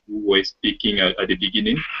was speaking at the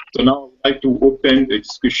beginning. So now I would like to open the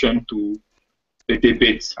discussion to the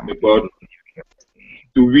debate about,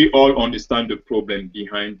 do we all understand the problem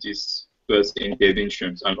behind these first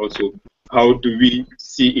interventions, and also how do we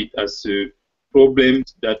see it as a problem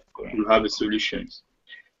that will have a solutions,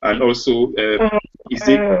 and also is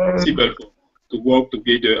it possible to work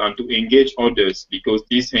together and to engage others, because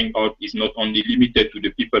this hangout is not only limited to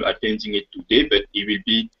the people attending it today, but it will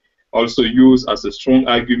be also used as a strong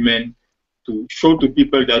argument to show to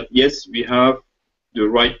people that yes, we have the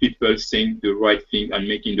right people saying the right thing and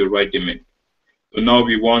making the right demand. So now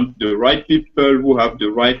we want the right people who have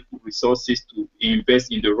the right resources to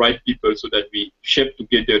invest in the right people so that we shape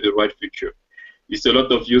together the right future. It's a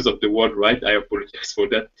lot of use of the word right, I apologize for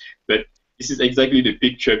that, but this is exactly the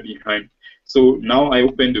picture behind. So now I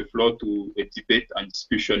open the floor to a debate and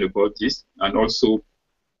discussion about this, and also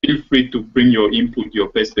feel free to bring your input, your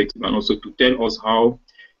perspective, and also to tell us how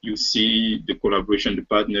you see the collaboration, the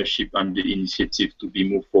partnership, and the initiative to be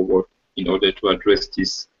moved forward in order to address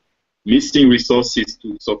this missing resources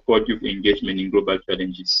to support youth engagement in global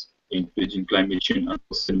challenges, including climate change and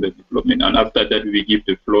sustainable development. And after that, we give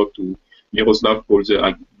the floor to Miroslav, Polzer,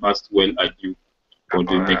 and Maxwell, Adew for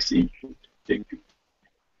the next input. Thank you.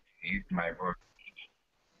 My vote.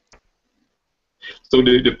 So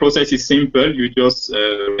the process is simple. You just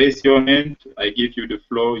raise your hand, I give you the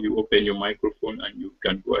floor, you open your microphone, and you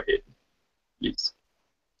can go ahead, please.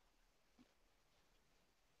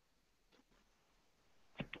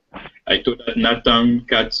 I thought that Nhattan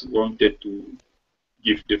Katz wanted to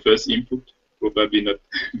give the first input. Probably not.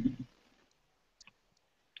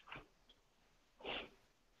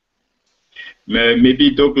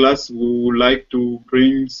 Maybe Douglas would like to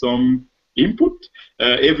bring some input.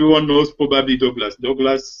 Everyone knows probably Douglas.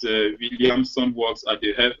 Douglas Williamson works at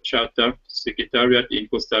the Health Charter Secretariat in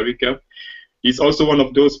Costa Rica. He's also one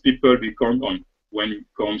of those people we count on when it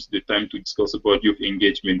comes the time to discuss about youth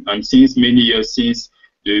engagement. And since many years, since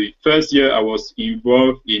the first year I was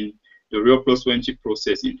involved in the Rio Plus 20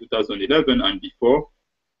 process in 2011 and before,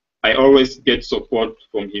 I always get support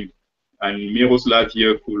from him. And Miroslav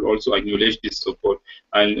here could also acknowledge this support.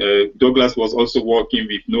 And Douglas was also working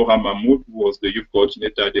with Noha Mahmoud, who was the youth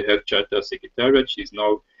coordinator at the Health Charter Secretariat. She's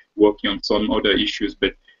now working on some other issues.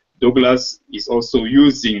 But Douglas is also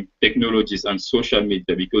using technologies and social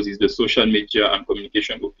media, because he's the social media and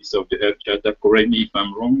communication officer of the Health Charter. Correct me if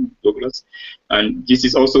I'm wrong, Douglas. And this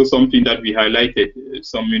is also something that we highlighted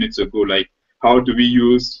some minutes ago, like how do we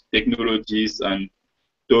use technologies and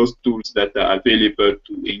those tools that are available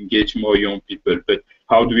to engage more young people, but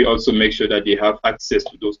how do we also make sure that they have access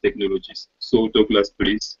to those technologies? So Douglas,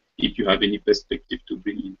 please, if you have any perspective to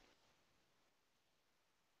bring in.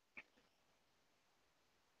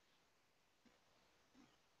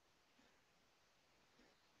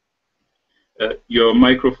 Your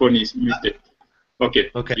microphone is muted. Okay.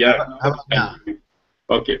 Okay. Yeah. How about now?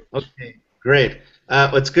 Okay. Okay. Great.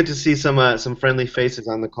 It's good to see some friendly faces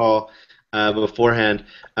on the call beforehand.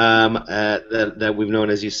 That we've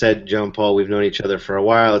known, as you said, John Paul. We've known each other for a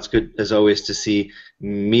while. It's good, as always, to see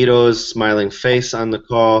Miro's smiling face on the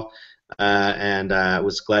call, and I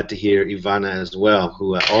was glad to hear Ivana as well,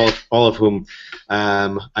 who all of whom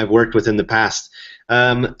I've worked with in the past.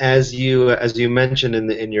 As you mentioned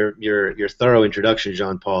in your thorough introduction,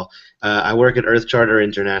 Jean-Paul, I work at Earth Charter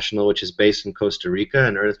International, which is based in Costa Rica,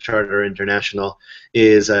 and Earth Charter International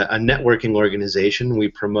is a networking organization. We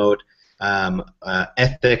promote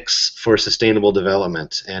ethics for sustainable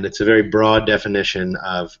development, and it's a very broad definition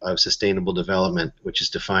of sustainable development, which is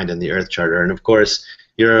defined in the Earth Charter. And of course,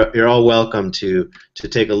 you're all welcome to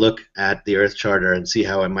take a look at the Earth Charter and see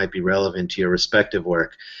how it might be relevant to your respective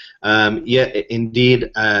work. Yeah,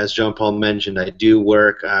 indeed, as Jean-Paul mentioned, I do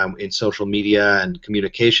work in social media and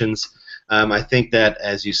communications. I think that,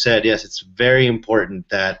 as you said, yes, it's very important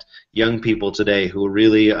that young people today who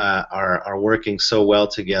really are working so well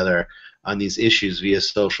together on these issues via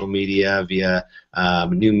social media, via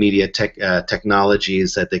new media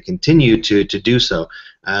technologies, that they continue to do so.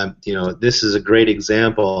 you know, this is a great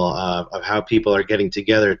example of how people are getting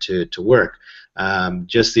together to work.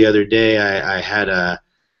 Just the other day, I had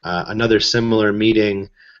another similar meeting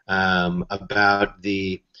about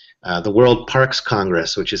the World Parks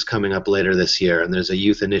Congress, which is coming up later this year, and there's a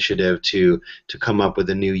youth initiative to come up with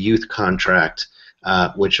a new youth contract,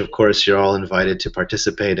 which of course you're all invited to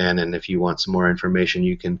participate in. And if you want some more information,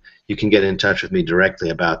 you can get in touch with me directly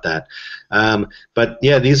about that. But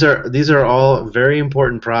yeah, these are all very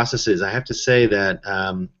important processes. I have to say that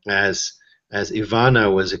as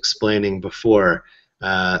Ivana was explaining before,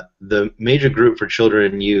 the Major Group for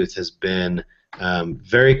Children and Youth has been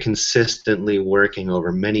very consistently working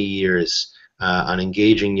over many years on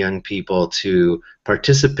engaging young people to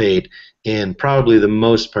participate in probably the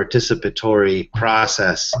most participatory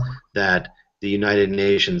process that the United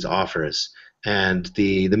Nations offers. And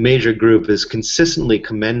the Major Group is consistently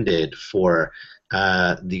commended for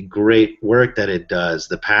the great work that it does,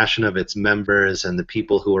 the passion of its members and the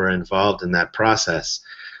people who are involved in that process.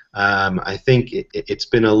 I think it's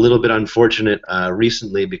been a little bit unfortunate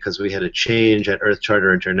recently because we had a change at Earth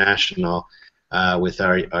Charter International with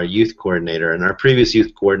our youth coordinator, and our previous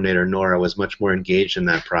youth coordinator, Nora, was much more engaged in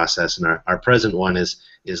that process, and our present one is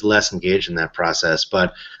less engaged in that process.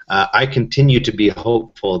 But I continue to be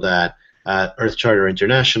hopeful that Earth Charter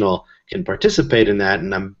International can participate in that,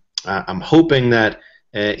 and I'm hoping that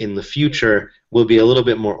in the future we'll be a little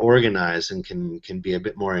bit more organized and can be a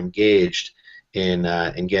bit more engaged in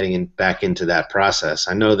getting back into that process.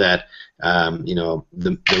 I know that you know,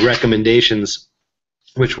 the recommendations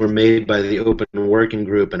which were made by the Open Working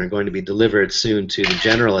Group and are going to be delivered soon to the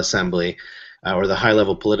General Assembly or the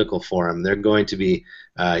High-Level Political Forum, they're going to be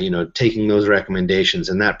you know, taking those recommendations,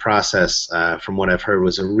 and that process, from what I've heard,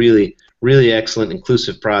 was a really excellent,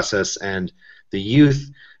 inclusive process, and the youth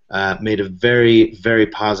made a very, very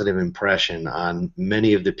positive impression on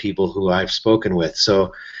many of the people who I've spoken with.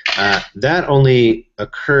 So that only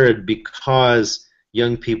occurred because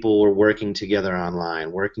young people were working together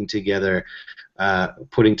online, working together,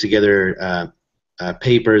 putting together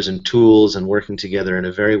papers and tools, and working together in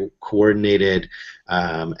a very coordinated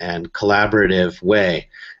and collaborative way.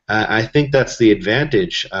 I think that's the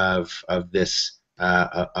advantage of this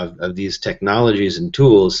of these technologies and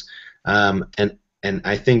tools, and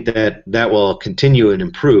I think that will continue and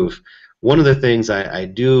improve. One of the things I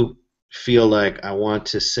do feel like I want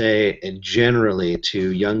to say generally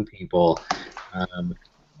to young people,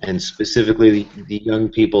 and specifically the young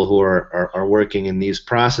people who are working in these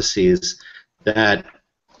processes, that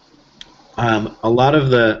a lot of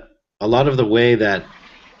the way that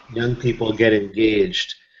young people get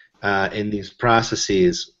engaged in these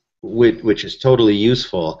processes, which is totally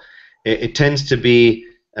useful, it tends to be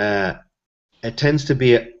a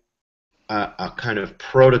kind of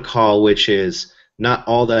protocol which is not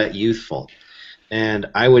all that youthful. And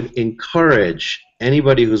I would encourage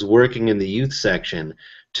anybody who's working in the youth section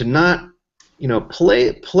to not, you know,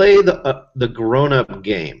 play the grown-up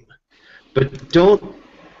game, but don't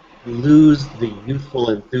lose the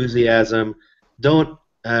youthful enthusiasm. Don't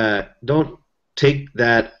take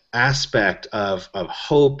that aspect of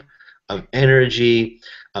hope, of energy,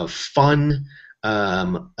 of fun,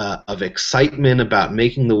 of excitement about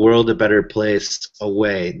making the world a better place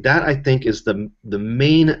away. That, I think, is the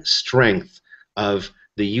main strength of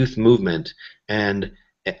the youth movement, and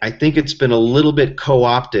I think it's been a little bit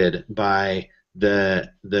co-opted by the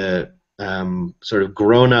sort of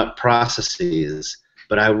grown-up processes.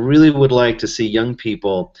 But I really would like to see young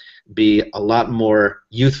people be a lot more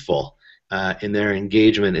youthful in their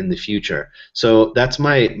engagement in the future. So that's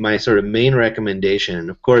my sort of main recommendation.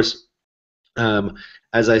 Of course,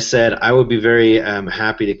 as I said, I would be very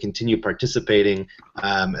happy to continue participating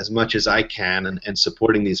as much as I can and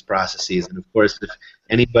supporting these processes. And of course, if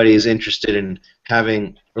anybody is interested in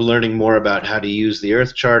having or learning more about how to use the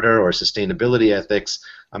Earth Charter or sustainability ethics,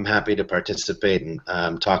 I'm happy to participate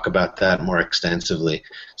and talk about that more extensively.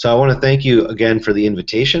 So I want to thank you again for the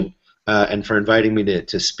invitation and for inviting me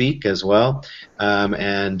to speak as well.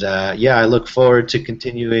 Yeah, I look forward to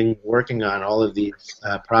continuing working on all of these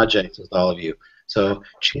projects with all of you. So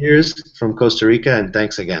cheers from Costa Rica, and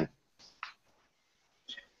thanks again.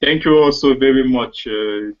 Thank you also very much,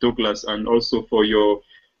 Douglas, and also for your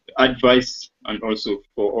advice and also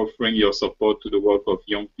for offering your support to the work of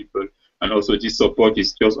young people. And also this support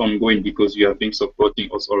is just ongoing because you have been supporting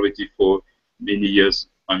us already for many years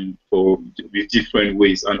and with different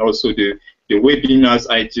ways. And also the webinars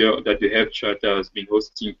idea that the Health Charter has been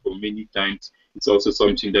hosting for many times, it's also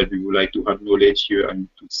something that we would like to acknowledge here and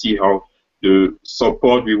to see how the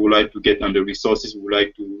support we would like to get and the resources we would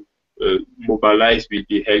like to mobilize will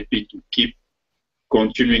be helping to keep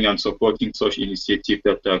continuing and supporting such initiatives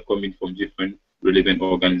that are coming from different relevant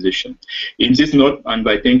organizations. In this note, and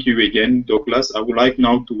I thank you again, Douglas, I would like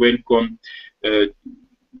now to welcome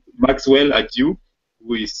Maxwell Adew,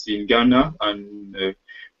 who is in Ghana and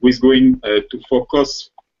who is going to focus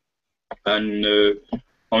on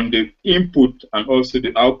the input and also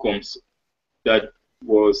the outcomes that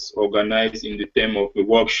was organized in the term of a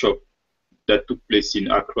workshop that took place in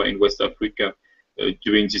Accra in West Africa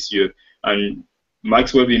during this year. And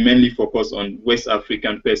Maxwell will mainly focus on West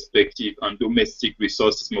African perspective and domestic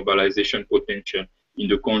resources mobilization potential in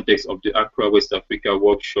the context of the Accra West Africa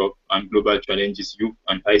workshop and Global Challenges Youth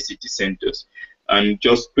and ICT Centers. And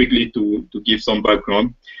just quickly to give some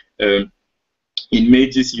background, in May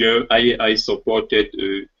this year, IAAI supported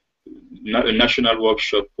a national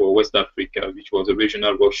workshop for West Africa, which was a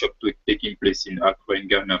regional workshop taking place in Accra in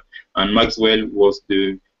Ghana. And Maxwell was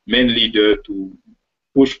the main leader to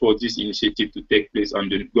push for this initiative to take place,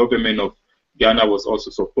 and the government of Ghana was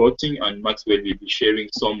also supporting, and Maxwell will be sharing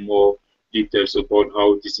some more details about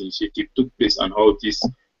how this initiative took place and how this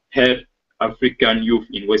helped African youth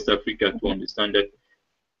in West Africa to understand that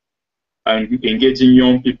and engaging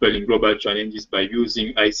young people in global challenges by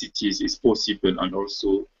using ICTs is possible, and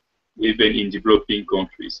also even in developing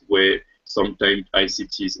countries where sometimes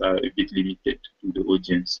ICTs are a bit limited to the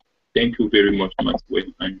audience. Thank you very much, Maxwell,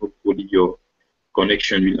 and hopefully your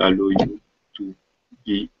connection will allow you to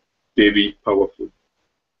be very powerful.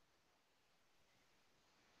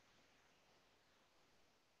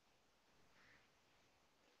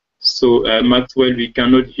 So, Maxwell, we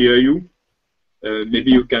cannot hear you.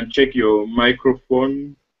 Maybe you can check your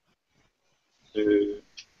microphone.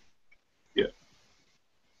 Yeah.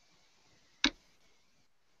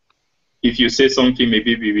 If you say something,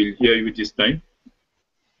 maybe we will hear you this time.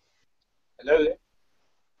 Hello.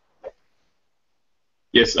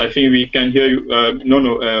 Yes, I think we can hear you.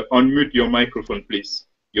 Unmute your microphone, please.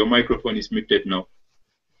 Your microphone is muted now.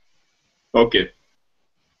 Okay.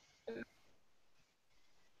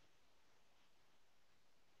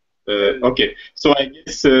 Okay, so I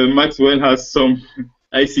guess Maxwell has some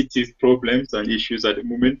ICT problems and issues at the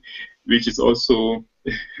moment, which is also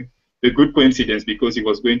a good coincidence because he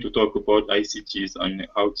was going to talk about ICTs and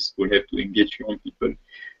how this will help to engage young people.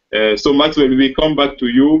 So Maxwell, we come back to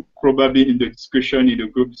you probably in the discussion, in the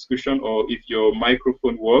group discussion, or if your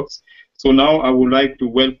microphone works. So now I would like to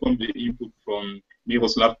welcome the input from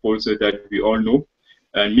Miroslav Polzer that we all know.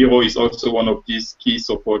 And Miro is also one of these key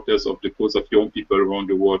supporters of the cause of young people around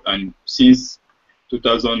the world. And since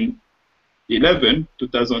 2010,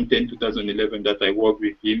 2011 that I work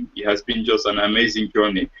with him, it has been just an amazing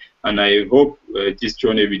journey. And I hope this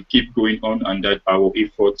journey will keep going on and that our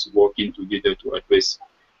efforts working together to address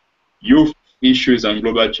youth issues and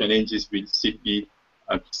global challenges will still be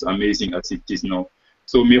as amazing as it is now.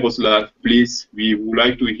 So Miroslav, please, we would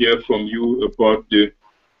like to hear from you about the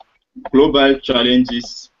Global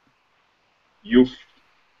Challenges Youth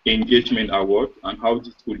Engagement Award and how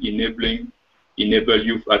this will enable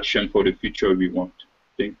youth action for the future we want.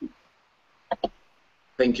 Thank you.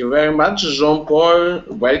 Thank you very much, Jean-Paul.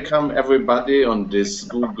 Welcome everybody on this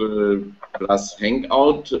Google Plus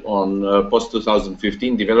Hangout on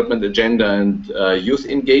post-2015 development agenda and youth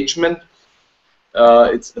engagement.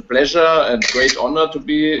 It's a pleasure and great honor to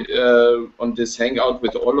be on this hangout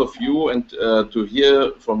with all of you and to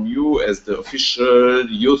hear from you as the official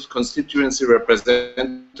youth constituency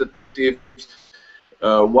representative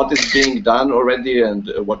what is being done already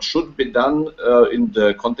and what should be done in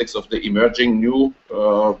the context of the emerging new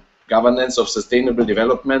governance of sustainable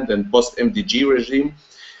development and post-MDG regime.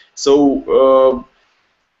 So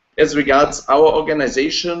as regards our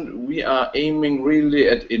organization, we are aiming really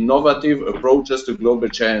at innovative approaches to global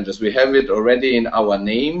challenges. We have it already in our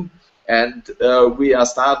name, and we are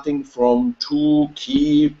starting from two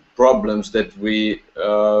key problems that we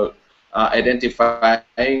are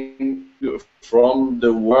identifying from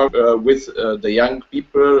the work with the young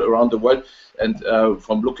people around the world and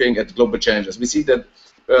from looking at global challenges. We see that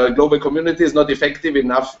global community is not effective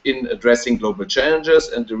enough in addressing global challenges,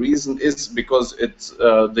 and the reason is because it's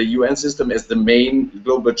the UN system as the main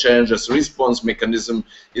global challenges response mechanism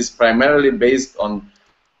is primarily based on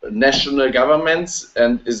national governments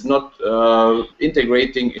and is not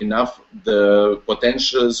integrating enough the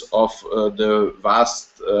potentials of the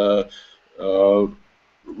vast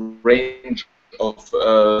range of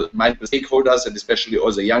multiple stakeholders, and especially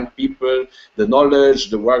all the young people, the knowledge,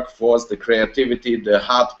 the workforce, the creativity, the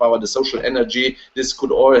hard power, the social energy. This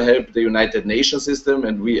could all help the United Nations system,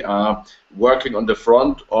 and we are working on the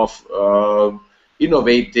front of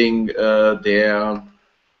innovating their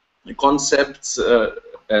concepts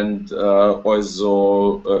and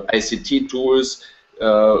also ICT tools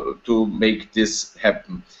to make this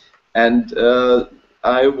happen. And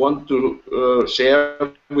I want to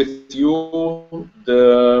share with you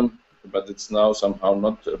but it's now somehow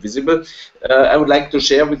not visible. I would like to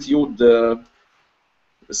share with you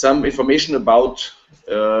some information about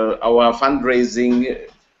our fundraising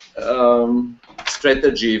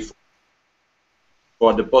strategy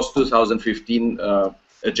for the post-2015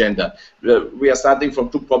 agenda. We are starting from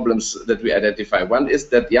two problems that we identify. One is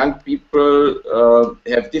that young people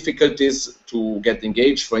have difficulties to get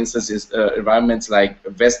engaged. For instance, in environments like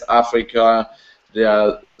West Africa, there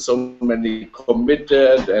are so many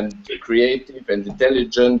committed and creative and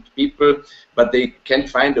intelligent people, but they can't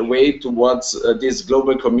find a way towards these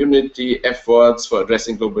global community efforts for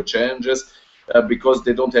addressing global challenges because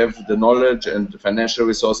they don't have the knowledge and financial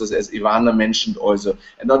resources, as Ivana mentioned also.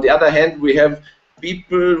 And on the other hand, we have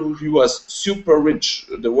people who are super rich.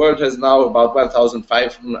 The world has now about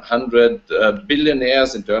 1,500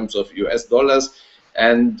 billionaires in terms of US dollars,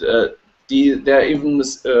 and there are even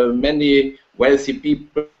many wealthy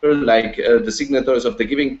people like the signatories of the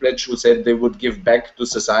Giving Pledge who said they would give back to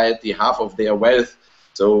society half of their wealth.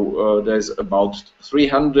 So there's about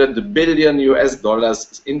 300 billion US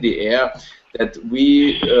dollars in the air that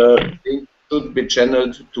we think should be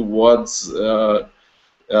channeled towards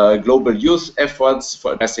global youth efforts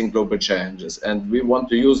for addressing global challenges. And we want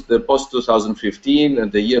to use the post-2015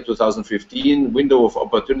 and the year 2015 window of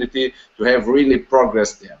opportunity to have really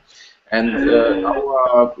progress there. And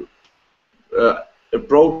our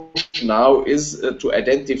approach now is to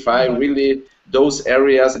identify really those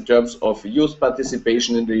areas in terms of youth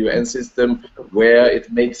participation in the UN system where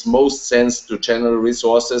it makes most sense to channel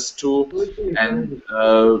resources to, and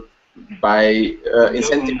by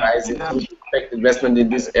incentivizing impact investment in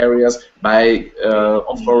these areas, by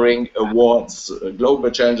offering awards,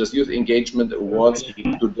 global challenges, youth engagement awards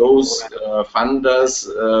to those funders,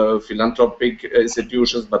 philanthropic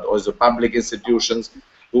institutions, but also public institutions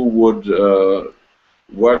who would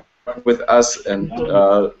work with us and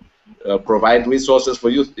provide resources for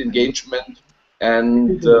youth engagement.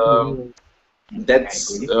 And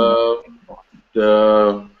that's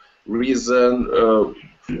the reason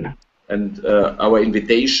and our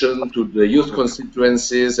invitation to the youth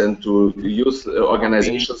constituencies and to youth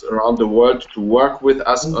organizations around the world to work with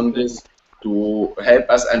us on this, to help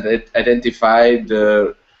us and identify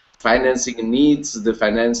the financing needs, the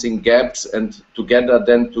financing gaps, and together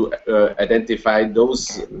then to identify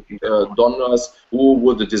those donors who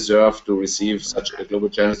would deserve to receive such a Global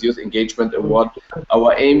Challenge Youth Engagement Award.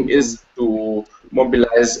 Our aim is to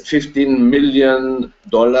mobilize $15 million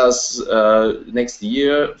next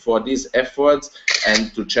year for these efforts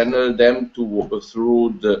and to channel them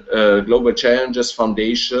through the Global Challenges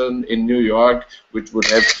Foundation in New York, which would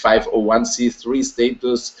have 501c3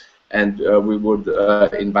 status. And we would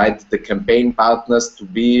invite the campaign partners to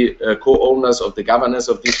be co-owners of the governance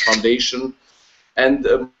of this foundation. And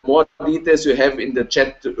more details you have in the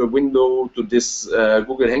chat window to this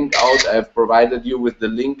Google Hangout. I have provided you with the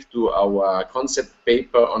link to our concept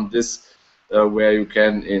paper on this, where you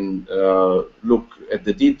can look at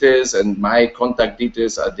the details, and my contact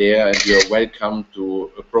details are there, and you're welcome to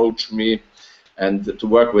approach me and to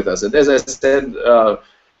work with us. And as I said,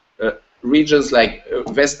 regions like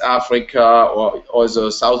West Africa or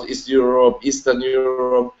also Southeast Europe, Eastern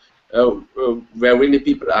Europe, where really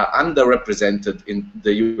people are underrepresented in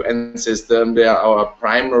the UN system, they are our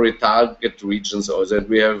primary target regions also. And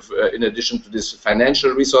we have, in addition to this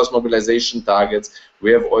financial resource mobilization targets,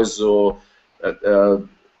 we have also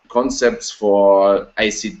concepts for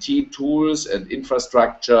ICT tools and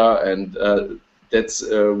infrastructure, and that's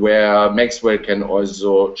where Maxwell can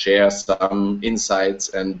also share some insights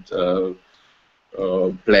and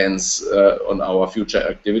plans on our future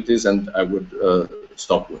activities. And I would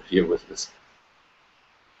stop here with this.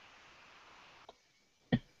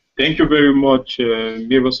 Thank you very much,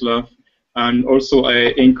 Miroslav. And also,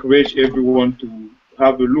 I encourage everyone to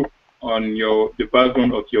have a look on the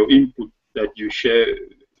background of your input that you shared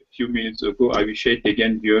a few minutes ago. I will share it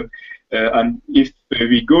again here. And if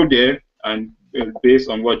we go there, and based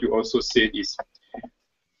on what you also said, is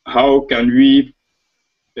how can we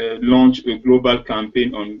launch a global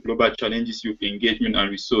campaign on global challenges, youth engagement, and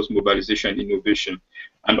resource mobilization innovation.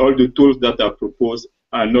 And all the tools that are proposed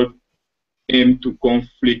are not aimed to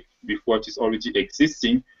conflict with what is already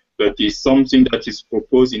existing, but is something that is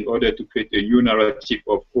proposed in order to create a new narrative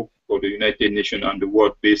of hope for the United Nations and the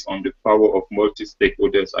world based on the power of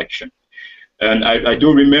multi-stakeholders action. And I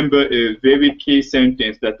do remember a very key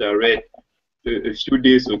sentence that I read a few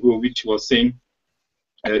days ago, which was saying,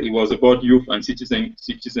 it was about youth and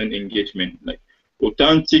citizen engagement. Like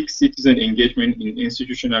authentic citizen engagement in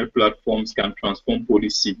institutional platforms can transform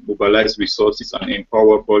policy, mobilize resources, and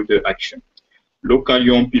empower bolder action. Local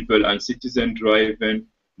young people and citizen-driven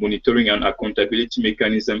monitoring and accountability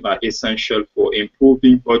mechanisms are essential for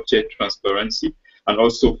improving budget transparency and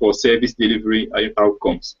also for service delivery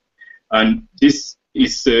outcomes. And this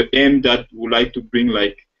is aimed at, would like to bring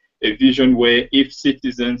like a vision where if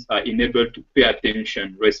citizens are enabled to pay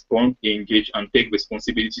attention, respond, engage, and take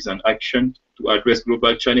responsibilities and action to address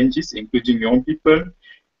global challenges, including young people,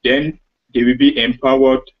 then they will be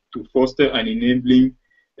empowered to foster an enabling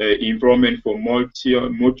environment for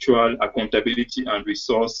mutual accountability and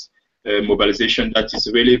resource mobilization that is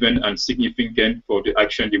relevant and significant for the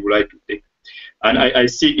action they would like to take. And I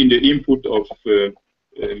see in the input of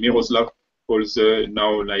Miroslav Polzer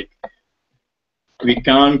now, like, we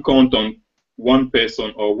can't count on one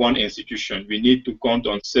person or one institution. We need to count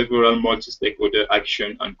on several multi-stakeholder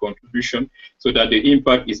action and contribution so that the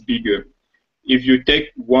impact is bigger. If you take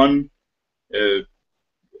one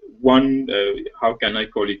how can I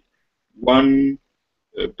call it, one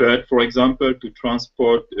bird, for example, to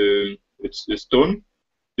transport a stone,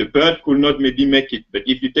 the bird could not maybe make it, but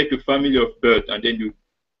if you take a family of birds and then you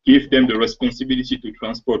give them the responsibility to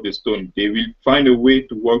transport the stone, they will find a way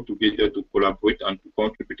to work together, to collaborate and to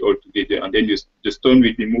contribute all together, and then the stone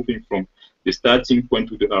will be moving from the starting point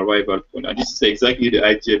to the arrival point. And this is exactly the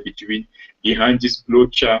idea behind this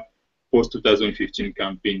Glocha post-2015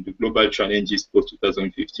 campaign, the Global Challenges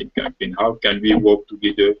post-2015 campaign. How can we work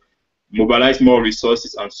together, mobilize more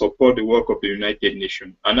resources, and support the work of the United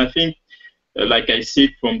Nations? And I think, like I said,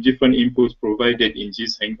 from different inputs provided in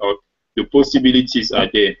this hangout, the possibilities are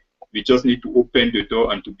there. We just need to open the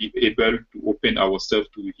door and to be able to open ourselves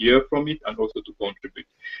to hear from it and also to contribute,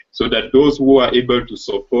 so that those who are able to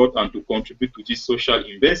support and to contribute to this social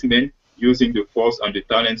investment using the force and the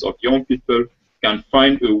talents of young people can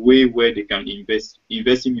find a way where they can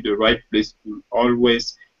investing in the right place will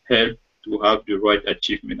always help to have the right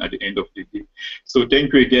achievement at the end of the day. So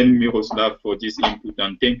thank you again, Miroslav, for this input,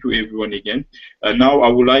 and thank you everyone again. Now I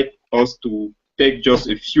would like us to take just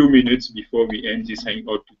a few minutes before we end this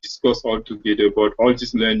hangout to discuss all together about all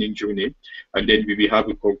this learning journey, and then we will have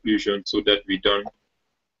a conclusion so that we don't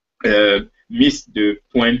miss the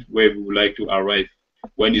point where we would like to arrive.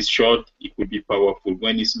 When it's short, it could be powerful.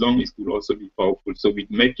 When it's long, it could also be powerful. So we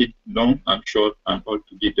make it long and short, and all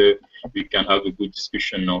together we can have a good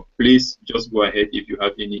discussion now. Please just go ahead if you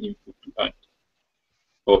have any input to add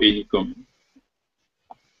or any comment.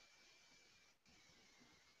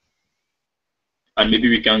 And maybe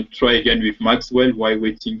we can try again with Maxwell while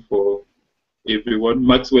waiting for everyone.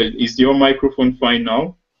 Maxwell, is your microphone fine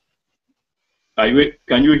now?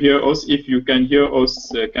 Can you hear us? If you can hear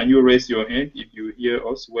us, can you raise your hand if you hear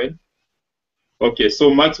us well? Okay,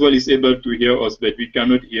 so Maxwell is able to hear us, but we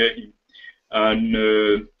cannot hear him.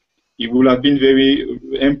 And it would have been very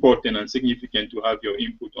important and significant to have your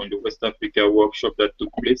input on the West Africa workshop that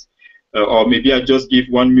took place. Or maybe I just give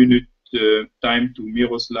 1 minute time to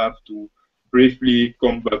Miroslav to briefly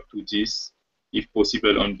come back to this, if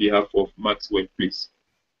possible, on behalf of Maxwell, please.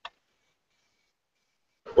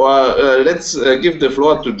 Well, let's give the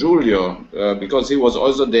floor to Giulio, because he was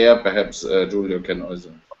also there. Perhaps Giulio can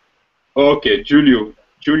also. Okay, Giulio.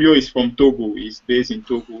 Giulio is from Togo. He's based in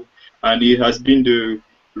Togo, and he has been the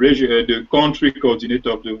country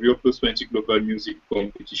coordinator of the Rio Plus 20 Global Music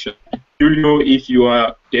Competition. Giulio, if you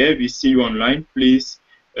are there, we see you online. Please,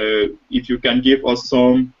 if you can give us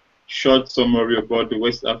some short summary about the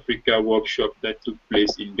West Africa workshop that took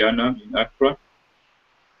place in Ghana, in Accra.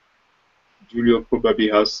 Giulio probably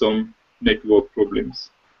has some network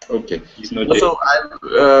problems. Okay. He's not there. So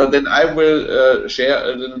then I will share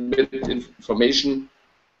a little bit information.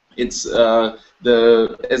 It's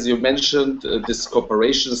as you mentioned, this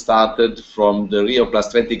cooperation started from the Rio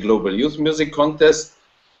Plus 20 Global Youth Music Contest,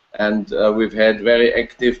 and we've had very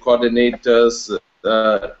active coordinators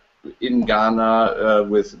in Ghana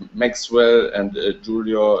with Maxwell and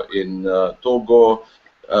Giulio in Togo,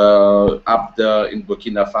 Abda in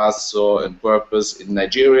Burkina Faso, and Purpose in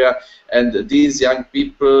Nigeria. And these young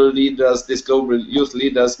people, leaders, these global youth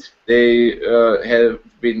leaders, they have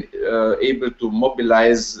been able to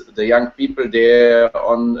mobilize the young people there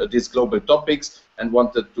on these global topics and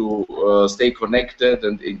wanted to stay connected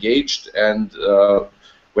and engaged. And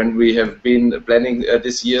when we have been planning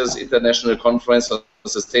this year's International Conference on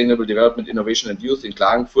Sustainable Development, Innovation and Youth in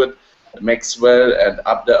Klagenfurt, Maxwell and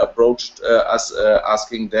Abda approached us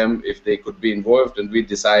asking them if they could be involved, and we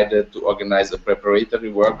decided to organize a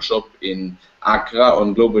preparatory workshop in Accra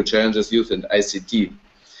on global challenges, youth and ICT.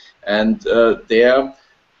 And there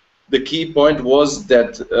the key point was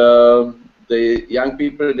that the young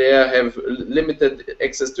people there have limited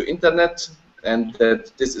access to internet, and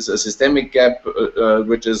that this is a systemic gap,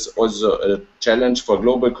 which is also a challenge for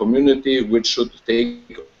global community, which should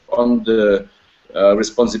take on the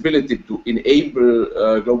responsibility to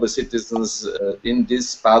enable global citizens in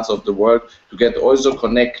these parts of the world to get also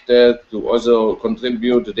connected, to also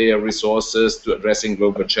contribute their resources to addressing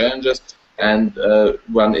global challenges. And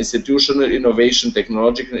one institutional innovation,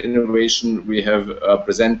 technological innovation, we have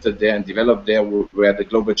presented there and developed there, where the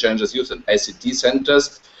Global Challenges Youth and ICT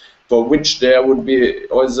centers, for which there would be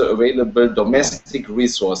also available domestic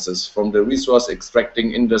resources from the resource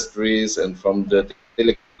extracting industries and from the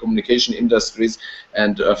telecommunication industries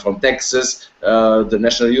and from Texas. The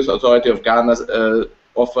National Youth Authority of Ghana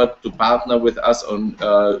offered to partner with us on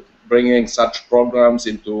bringing such programs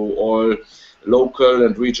into all local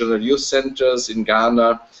and regional youth centers in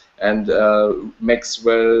Ghana, and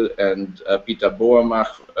Maxwell and Peter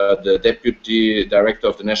Boermach, the Deputy Director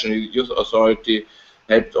of the National Youth Authority,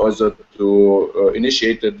 helped also to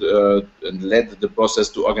initiated and led the process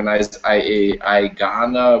to organize IAAI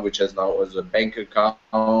Ghana, which has now also a bank account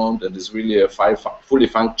and is really a fully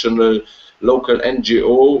functional local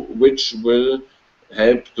NGO, which will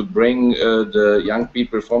help to bring the young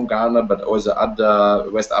people from Ghana, but also other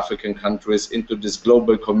West African countries, into this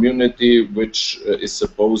global community, which is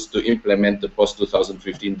supposed to implement the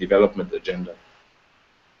post-2015 development agenda.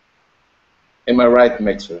 Am I right,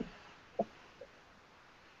 Maxwell?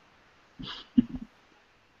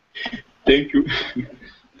 Thank you.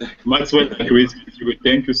 Maxwell agrees with you.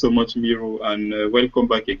 Thank you so much, Miro, and welcome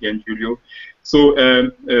back again, Julio. So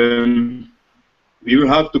we will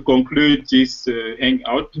have to conclude this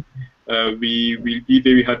hangout. We will be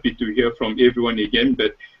very happy to hear from everyone again,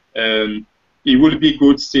 but it will be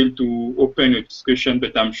good still to open a discussion,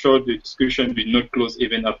 but I'm sure the discussion will not close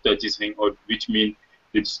even after this hangout, which means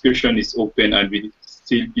the discussion is open and will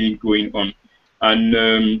still be going on.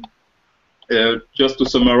 And just to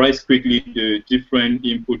summarize quickly the different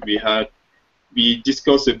input we had, we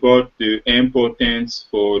discussed about the importance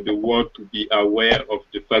for the world to be aware of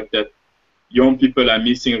the fact that young people are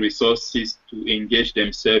missing resources to engage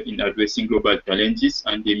themselves in addressing global challenges,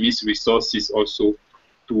 and they miss resources also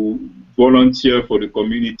to volunteer for the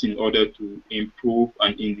community in order to improve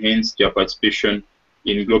and enhance their participation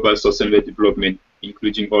in global sustainable development,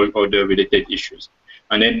 including all other related issues.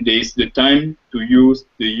 And then there is the time to use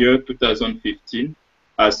the year 2015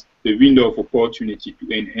 as the window of opportunity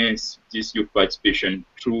to enhance this youth participation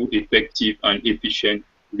through effective and efficient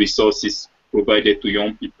resources provided to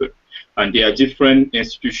young people. And there are different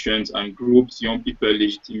institutions and groups, young people,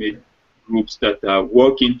 legitimate groups, that are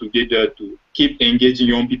working together to keep engaging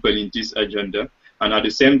young people in this agenda. And at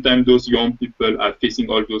the same time, those young people are facing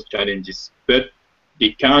all those challenges. But they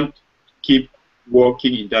can't keep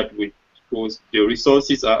working in that way because the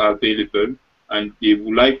resources are available, and they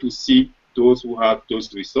would like to see those who have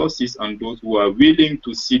those resources and those who are willing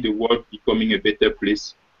to see the world becoming a better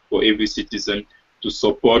place for every citizen to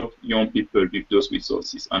support young people with those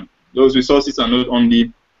resources. And those resources are not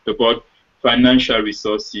only about financial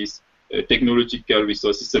resources, technological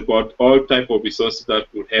resources, about all types of resources that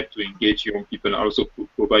will help to engage young people and also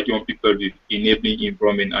provide young people with enabling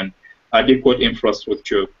environment and adequate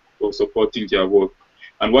infrastructure for supporting their work.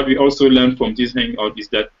 And what we also learned from this hangout is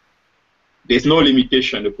that there's no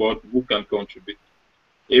limitation about who can contribute.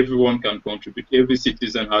 Everyone can contribute. Every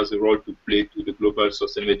citizen has a role to play to the global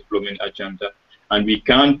sustainable development agenda. And we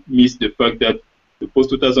can't miss the fact that the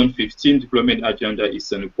post-2015 development agenda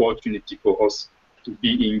is an opportunity for us to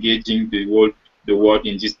be engaging the world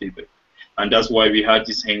in this debate. And that's why we had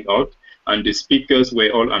this hangout. And the speakers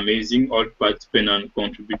were all amazing, all participants and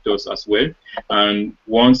contributors as well. And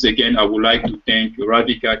once again, I would like to thank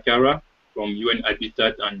Ravi Karkara from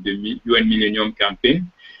UNHABITAT and the UN Millennium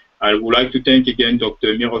campaign. I would like to thank again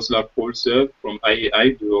Dr. Miroslav Polzer from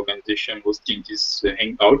IAAI, the organization hosting this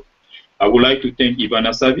hangout. I would like to thank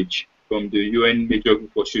Ivana Savic from the UN Major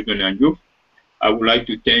Group for Children and Youth. I would like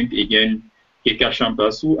to thank again Kehkashan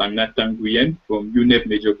Basu and Nhattan Nguyen from UNEP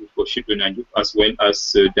Major Group for Children and Youth, as well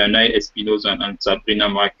as Danae, Espinoza and Sabrina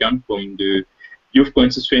Marquant from the Youth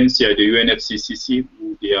Constituency at the UNFCCC,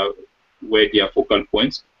 where they are focal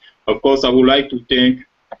points. Of course, I would like to thank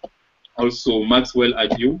also Maxwell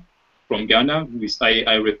Adew from Ghana, who is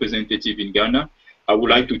IAAI representative in Ghana. I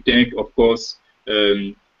would like to thank, of course,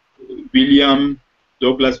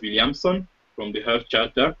 Douglas Williamson from the Health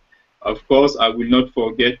Charter. Of course, I will not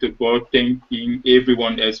forget about thanking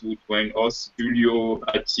everyone else who joined us, Julio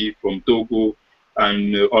Ati from Togo,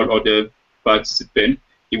 and all other participants.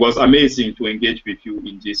 It was amazing to engage with you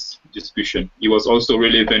in this discussion. It was also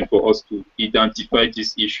relevant for us to identify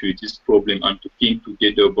this issue, this problem, and to think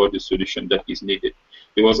together about the solution that is needed.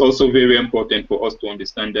 It was also very important for us to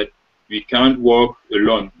understand that we can't work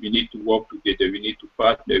alone. We need to work together. We need to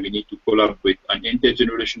partner. We need to collaborate. An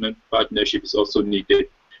intergenerational partnership is also needed.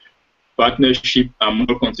 Partnership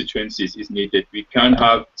among constituencies is needed. We can't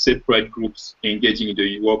have separate groups engaging in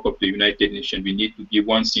the work of the United Nations. We need to be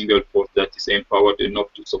one single force that is empowered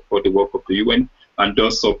enough to support the work of the UN and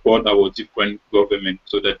thus support our different governments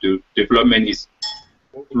so that the development is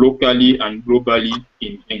locally and globally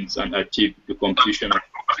enhanced and achieve the completion of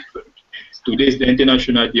the Today is the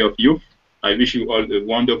International Day of Youth. I wish you all a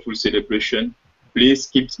wonderful celebration. Please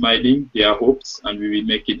keep smiling. There are hopes and we will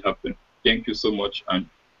make it happen. Thank you so much and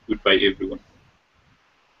goodbye, everyone.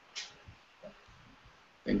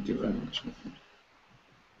 Thank you very much.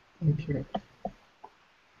 Thank you.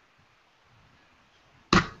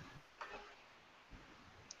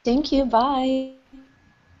 Thank you. Bye.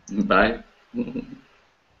 Bye.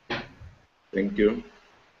 Thank you.